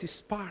stewards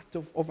is part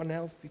of an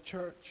healthy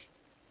church.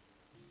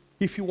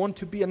 If you want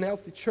to be an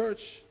healthy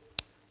church,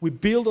 we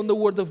build on the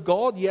Word of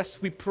God.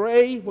 Yes, we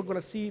pray. We're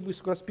going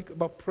to speak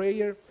about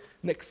prayer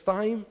next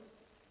time.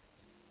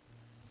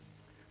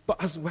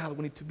 But as well,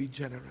 we need to be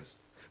generous.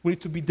 We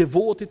need to be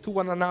devoted to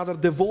one another,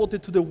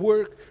 devoted to the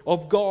work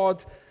of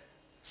God.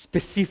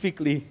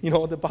 Specifically,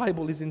 the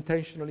Bible is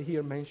intentionally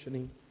here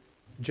mentioning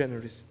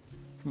generous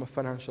from a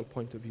financial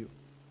point of view.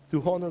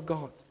 To honor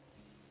God.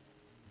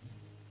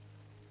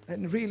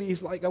 And really,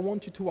 it's like I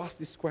want you to ask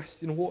this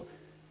question. What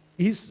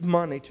is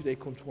money today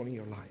controlling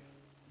your life?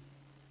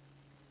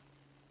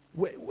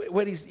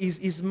 Where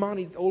is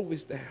money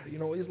always there?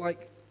 It's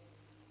like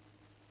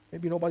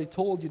maybe nobody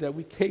told you that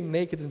we came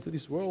naked into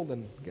this world,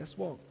 and guess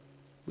what?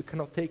 We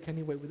cannot take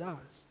anywhere with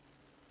us.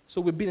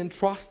 So we've been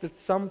entrusted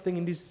something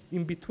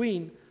in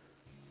between,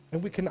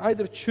 and we can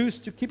either choose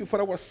to keep it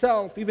for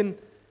ourselves, even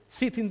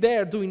sitting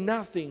there doing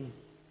nothing,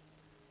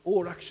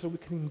 or actually we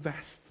can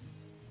invest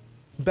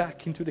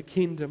back into the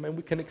kingdom, and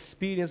we can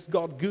experience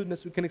God's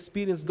goodness, we can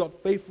experience God's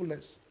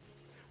faithfulness,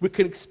 we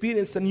can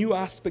experience the new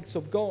aspects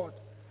of God.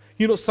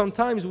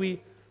 Sometimes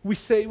we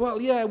say,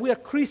 well, yeah, we are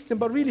Christian,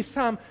 but really,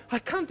 Sam, I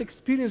can't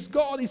experience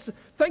God.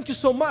 Thank you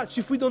so much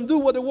if we don't do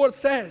what the Word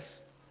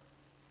says.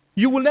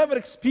 You will never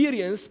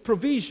experience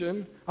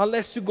provision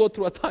unless you go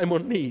through a time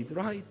of need,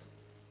 right?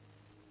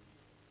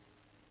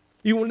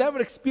 You will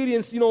never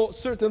experience,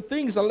 certain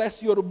things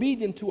unless you're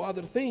obedient to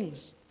other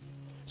things.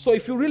 So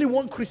if you really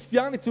want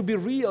Christianity to be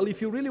real,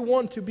 if you really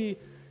want to be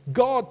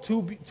God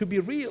to be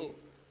real,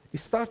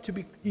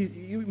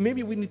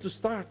 maybe we need to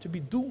start to be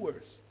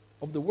doers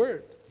of the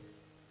Word.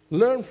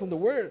 Learn from the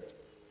Word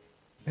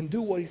and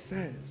do what He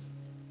says.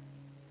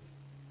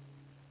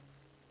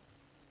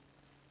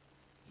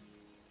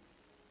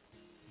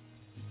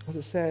 As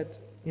I said,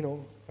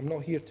 I'm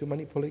not here to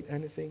manipulate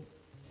anything.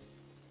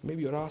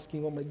 Maybe you're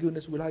asking, oh my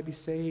goodness, will I be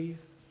saved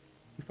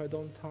if I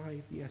don't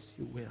tithe? Yes,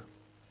 you will.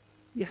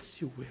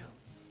 Yes, you will.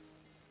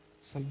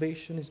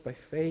 Salvation is by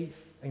faith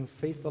and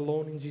faith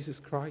alone in Jesus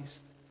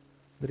Christ.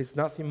 There is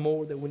nothing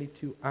more that we need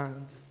to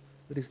add.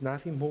 There is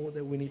nothing more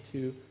that we need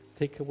to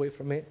take away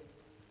from it.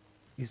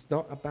 It's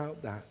not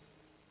about that.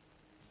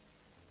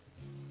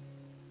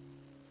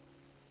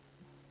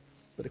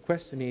 But the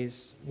question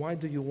is, why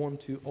do you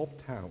want to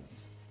opt out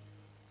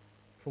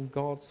from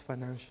God's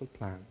financial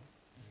plan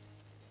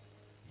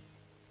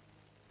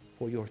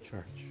for your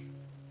church?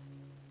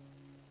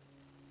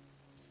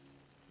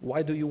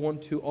 Why do you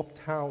want to opt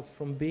out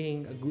from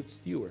being a good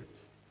steward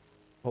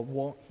of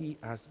what He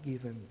has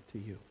given to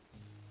you?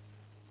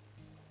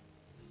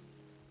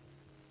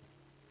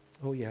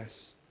 Oh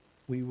yes,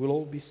 we will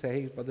all be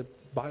saved, but the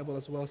Bible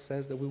as well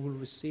says that we will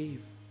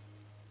receive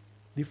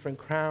different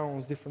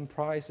crowns, different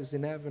prizes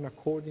in heaven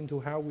according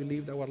to how we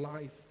lived our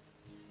life,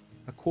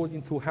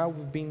 according to how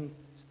we've been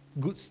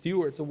good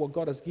stewards of what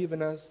God has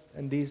given us.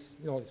 And this,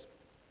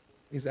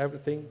 is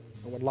everything.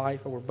 Our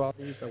life, our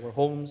bodies, our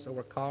homes,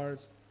 our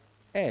cars,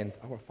 and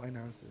our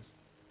finances.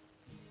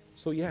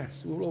 So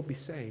yes, we will all be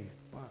saved,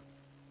 but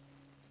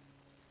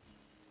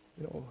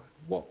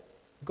what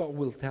God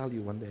will tell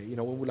you one day,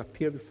 when we'll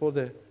appear before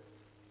the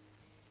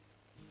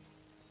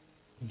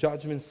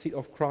judgment seat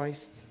of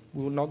Christ,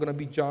 we're not going to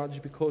be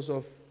judged because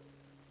of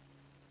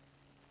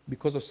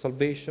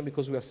salvation,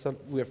 because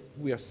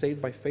we are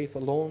saved by faith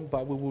alone,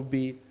 but we will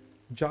be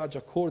judged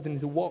according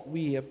to what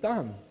we have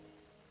done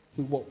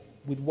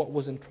with what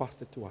was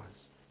entrusted to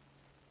us.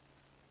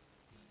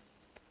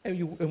 And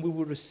we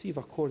will receive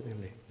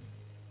accordingly.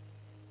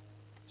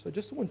 So I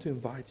just want to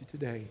invite you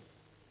today,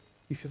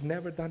 if you've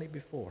never done it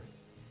before,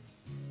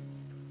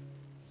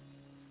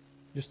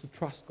 just to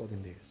trust God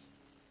in this.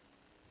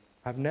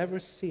 I never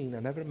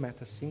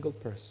met a single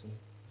person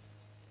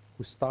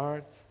who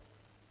started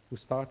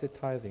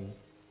tithing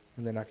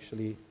and then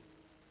actually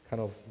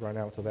kind of ran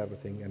out of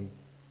everything and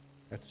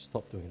had to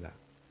stop doing that.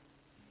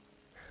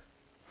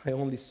 I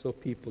only saw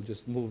people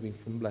just moving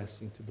from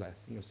blessing to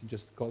blessing,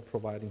 just God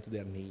providing to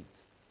their needs.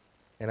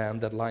 And I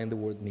underline the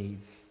word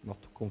needs,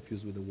 not to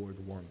confuse with the word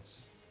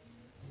wants.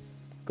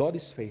 God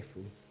is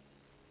faithful.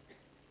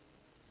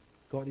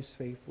 God is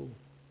faithful.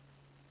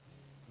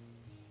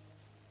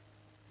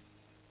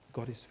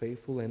 God is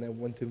faithful, and I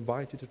want to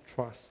invite you to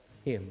trust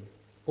Him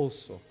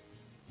also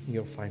in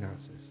your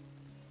finances.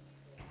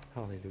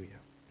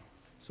 Hallelujah.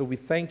 So we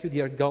thank you,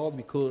 dear God,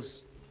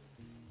 because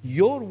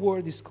your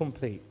word is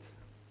complete.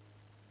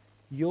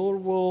 Your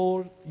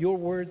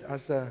word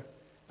has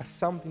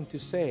something to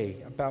say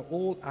about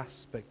all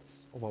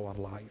aspects of our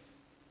life.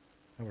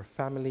 Our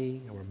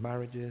family, our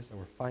marriages,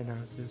 our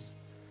finances,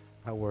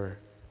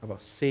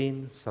 about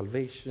sin,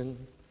 salvation,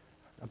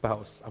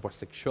 about our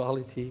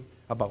sexuality,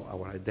 about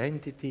our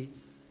identity.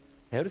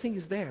 Everything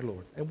is there,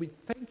 Lord. And we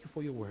thank you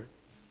for your word.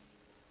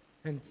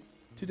 And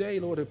today,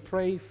 Lord, I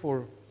pray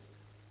for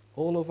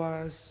all of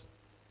us.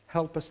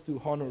 Help us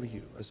to honor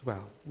you as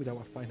well with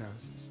our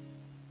finances.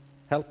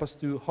 Help us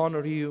to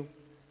honor you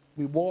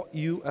with what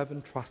you have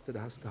entrusted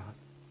us, God.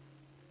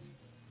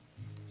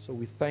 So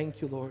we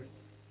thank you, Lord.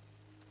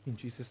 In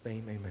Jesus'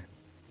 name, amen.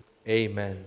 Amen.